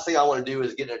 But the last thing I want to do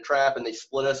is get in a trap and they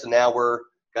split us, and now we're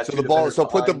got so two the ball. defenders So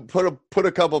behind. put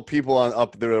a couple people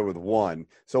up there with one.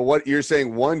 So what you're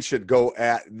saying, one should go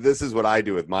at. This is what I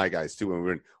do with my guys too.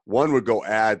 When one would go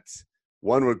at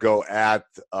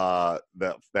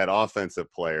that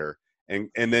offensive player, and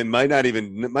then might not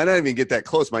even get that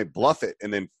close. Might bluff it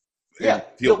and then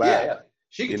peel back. Yeah.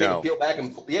 She can take and peel back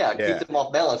and keep them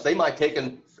off balance. They might take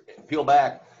and peel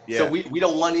back. Yeah. So we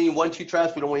don't want any 1-2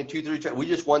 traps. We don't want any 2-3 traps. We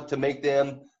just want to make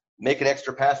them make an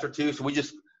extra pass or two. So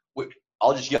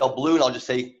I'll just yell blue and I'll just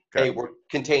say, hey, we're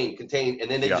contain.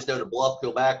 And then they just know to bluff,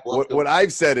 peel back, bluff. What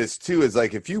I've said is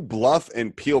like if you bluff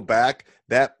and peel back,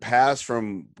 that pass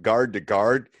from guard to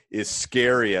guard is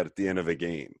scary at the end of a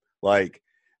game. Like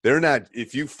they're not,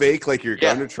 if you fake like you're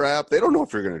going to trap, they don't know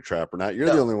if you're going to trap or not. You're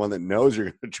the only one that knows you're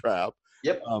going to trap.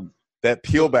 Yep. That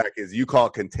peel back is you call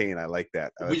contain. I like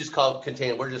that. We just call it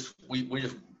contain. We're just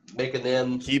making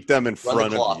them keep them in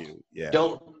front of you. Yeah.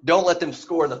 Don't let them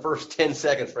score in the first 10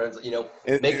 seconds, friends.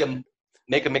 Make them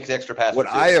make an extra pass. What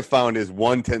I have found is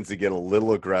one tends to get a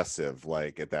little aggressive,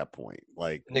 like at that point,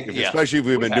 like especially if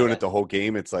we've been doing it the whole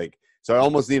game. It's like so I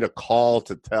almost need a call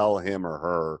to tell him or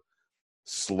her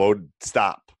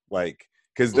stop, like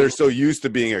because they're so used to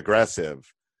being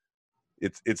aggressive.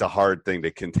 It's a hard thing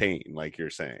to contain, like you're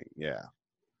saying. Yeah.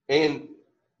 And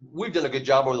we've done a good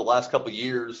job over the last couple of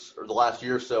years or the last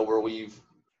year or so where we've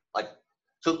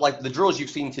the drills you've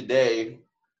seen today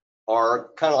are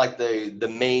kind of like the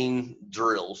main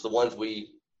drills, the ones we,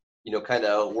 kind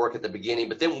of work at the beginning,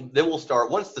 but then we'll start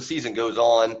once the season goes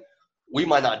on, we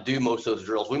might not do most of those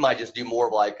drills. We might just do more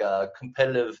of like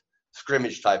competitive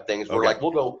scrimmage type things where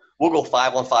we'll go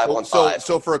 5-on-5 on 5.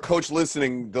 So for a coach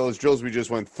listening, those drills we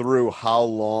just went through, how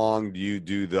long do you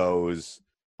do those?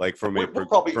 Like from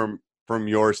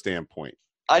your standpoint,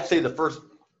 I'd say the first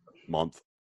month.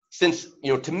 Since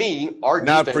to me, our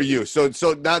not defense for you. So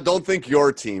now don't think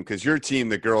your team because your team,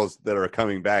 the girls that are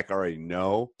coming back already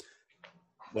know.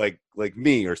 Like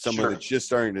me or someone that's just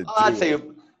starting to. I'd say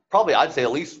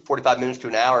at least 45 minutes to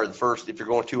an hour. The first, if you're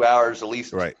going 2 hours, at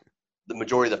least the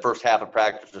majority of the first half of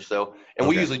practice or so. And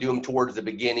we usually do them towards the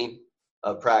beginning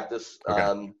of practice.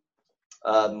 Okay.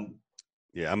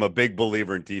 I'm a big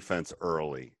believer in defense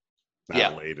early,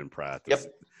 not late in practice.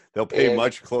 Yep. They'll pay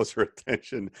much closer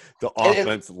attention to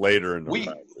offense later in the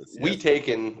practice. We take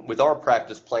in with our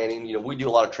practice planning, we do a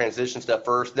lot of transition stuff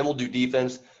first, then we'll do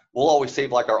defense. We'll always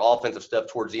save like our offensive stuff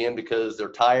towards the end because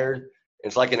they're tired.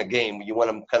 It's like in a game, you want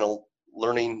them kind of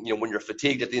learning, when you're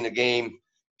fatigued at the end of the game,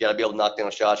 you got to be able to knock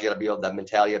down shots. You got to be able to that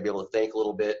mentality, you got to be able to think a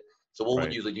little bit. So we'll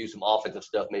usually do some offensive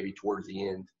stuff maybe towards the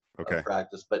end of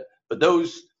practice. But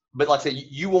like I say,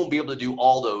 you won't be able to do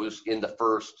all those in the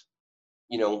first,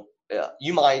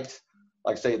 you might,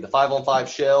 like I say, the 5-on-5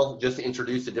 shell just to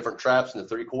introduce the different traps in the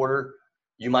 3-quarter.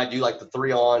 You might do like the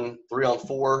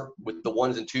 3-on-4 with the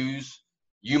 1s and 2s.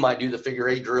 You might do the figure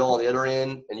 8 drill on the other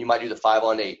end, and you might do the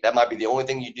 5-on-8. That might be the only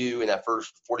thing you do in that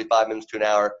first 45 minutes to an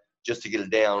hour just to get it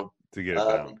down.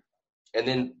 And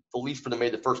then at least for maybe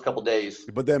the first couple of days.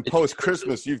 But then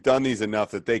post-Christmas, you've done these enough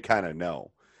that they kind of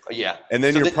know. Yeah. And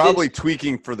then you're probably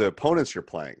tweaking for the opponents you're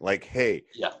playing. Like, hey,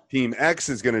 Team X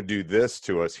is going to do this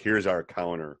to us. Here's our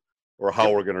counter or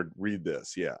how we're going to read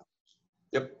this. Yeah.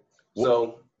 Yep.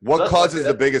 What causes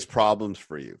the biggest problems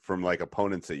for you from like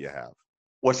opponents that you have?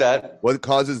 What's that? What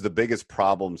causes the biggest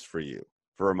problems for you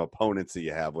from opponents that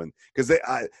you have because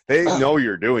they know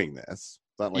you're doing this.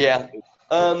 It's not like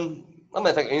I'm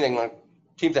not thinking anything like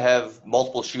teams that have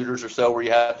multiple shooters or so where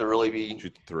you have to really be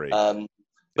shoot 3.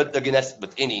 But again, that's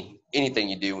with anything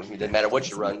you do. It doesn't matter what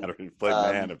you run. If you play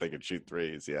man, if they can shoot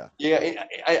 3s, Yeah,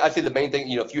 I think the main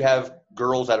thing, if you have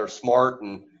girls that are smart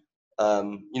and,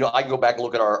 I can go back and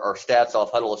look at our stats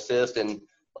off Huddle Assist and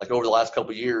like over the last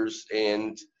couple of years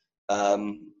and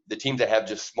the teams that have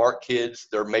just smart kids,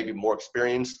 they're maybe more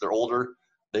experienced, they're older,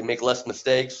 they make less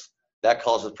mistakes. that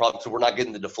causes problems. So we're not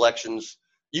getting the deflections.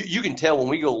 You can tell when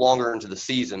we go longer into the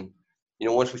season,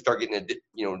 once we start getting a,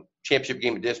 championship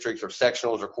game of districts or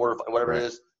sectionals or quarterfinals, whatever it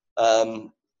is,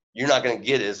 you're not going to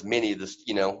get as many of this,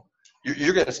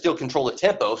 you're going to still control the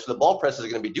tempo. So the ball press is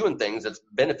going to be doing things that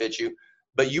benefit you,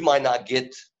 but you might not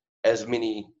get as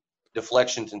many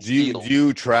deflections and steals. Do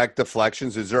you track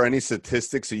deflections? Is there any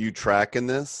statistics that you track in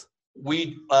this?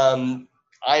 I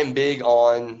am big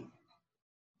on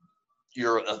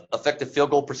your effective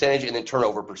field goal percentage and then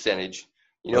turnover percentage.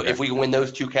 If we can win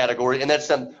those two categories, and that's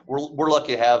something we're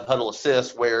lucky to have Huddle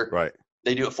Assist where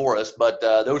they do it for us. But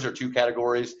those are two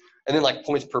categories, and then like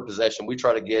points per possession, we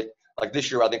try to get like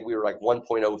this year. I think we were like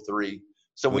 1.03.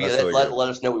 So let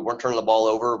us know we weren't turning the ball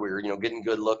over. We were getting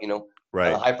good look,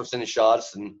 high percentage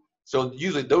shots, and so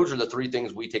usually those are the three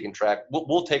things we take in track.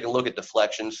 We'll take a look at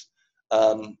deflections,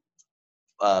 but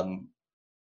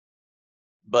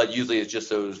usually it's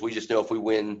just those. We just know if we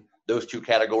win those two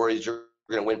categories, you're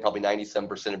going to win probably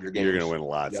 97% of your games. You're going to win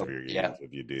lots of your games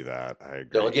if you do that. I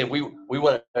agree. So again, we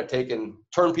want to take and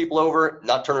turn people over,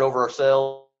 not turn it over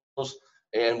ourselves,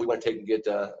 and we want to take and get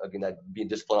that being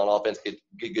disciplined on offense,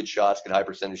 get good shots, get high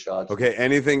percentage shots. Okay.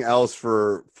 Anything else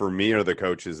for me or the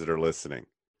coaches that are listening?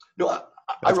 No,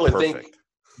 I really think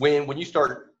when you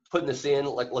start putting this in,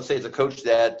 like let's say as a coach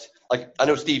that, like I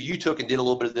know Steve, you took and did a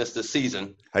little bit of this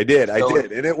season. I did,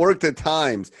 and it worked at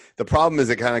times. The problem is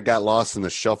it kind of got lost in the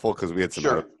shuffle because we had some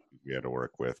other we had to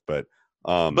work with. But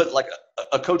like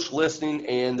a coach listening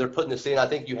and they're putting this in, I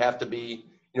think you have to be.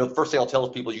 The first thing I'll tell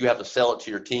people is you have to sell it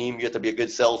to your team. You have to be a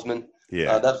good salesman.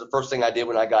 Yeah, that was the first thing I did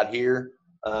when I got here.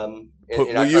 You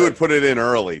would put it in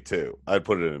early too. I'd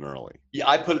put it in early. Yeah,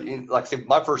 I put it in. Like I said,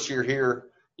 my first year here.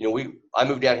 I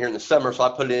moved down here in the summer, so I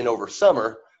put it in over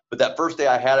summer. But that first day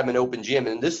I had them in open gym,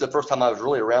 and this is the first time I was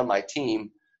really around my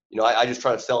team. I just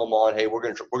try to sell them on, hey, we're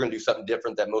gonna do something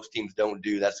different that most teams don't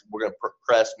do. We're gonna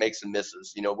press, make some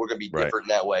misses. We're gonna be different in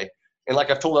that way. And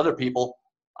like I've told other people,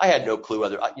 I had no clue I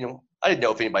didn't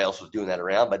know if anybody else was doing that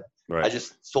around, but I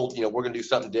just told we're gonna do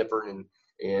something different.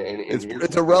 And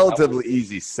it's a relatively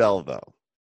easy sell though.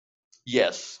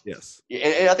 Yes.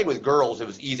 And I think with girls it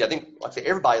was easy. I think like I say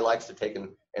everybody likes to take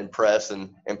and press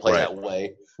and play that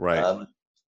way. Right.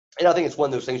 And I think it's one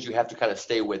of those things you have to kind of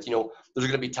stay with. There's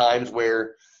going to be times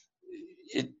where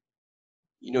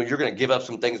you're going to give up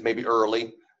some things maybe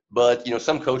early, but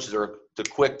some coaches are too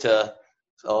quick to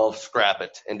scrap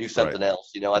it and do something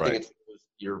else. I think it's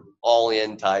your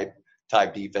all-in type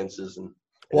defenses and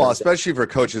especially for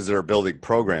coaches that are building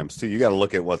programs too. You got to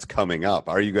look at what's coming up.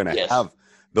 Are you going to have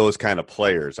those kind of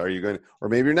players? Are you going to, or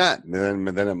maybe you're not, and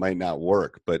then it might not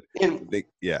work, but and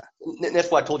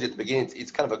that's why I told you at the beginning,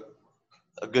 it's kind of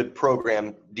a good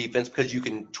program defense because you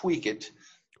can tweak it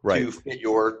to fit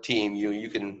your team. You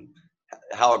can,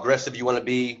 how aggressive you want to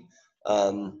be,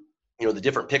 the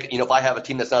different pick, if I have a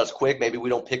team that's not as quick, maybe we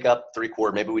don't pick up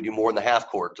 3/4, maybe we do more in the half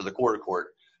court to the quarter court,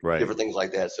 different things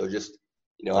like that. So just,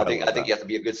 I think you have to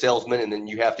be a good salesman, and then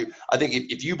you have to. I think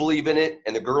if you believe in it,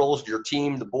 and the girls, your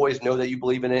team, the boys know that you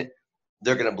believe in it,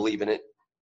 they're going to believe in it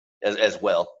as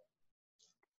well.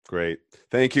 Great,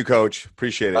 thank you, Coach.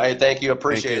 Appreciate it. All right, thank you.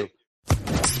 Appreciate it.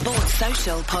 Sports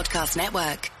Social Podcast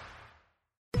Network.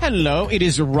 Hello, it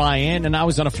is Ryan, and I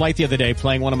was on a flight the other day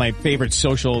playing one of my favorite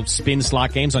social spin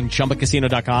slot games on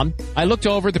ChumbaCasino.com. I looked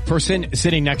over the person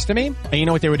sitting next to me, and you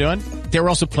know what they were doing? They were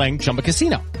also playing Chumba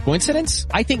Casino. Coincidence?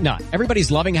 I think not.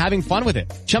 Everybody's loving having fun with it.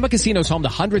 Chumba Casino is home to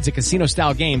hundreds of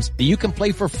casino-style games that you can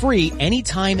play for free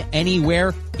anytime,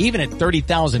 anywhere, even at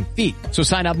 30,000 feet. So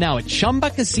sign up now at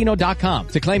ChumbaCasino.com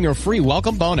to claim your free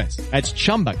welcome bonus. That's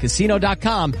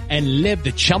ChumbaCasino.com and live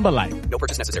the Chumba life. No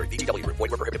purchase necessary. VGW. Void where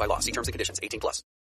prohibited by law. See terms and conditions. 18+.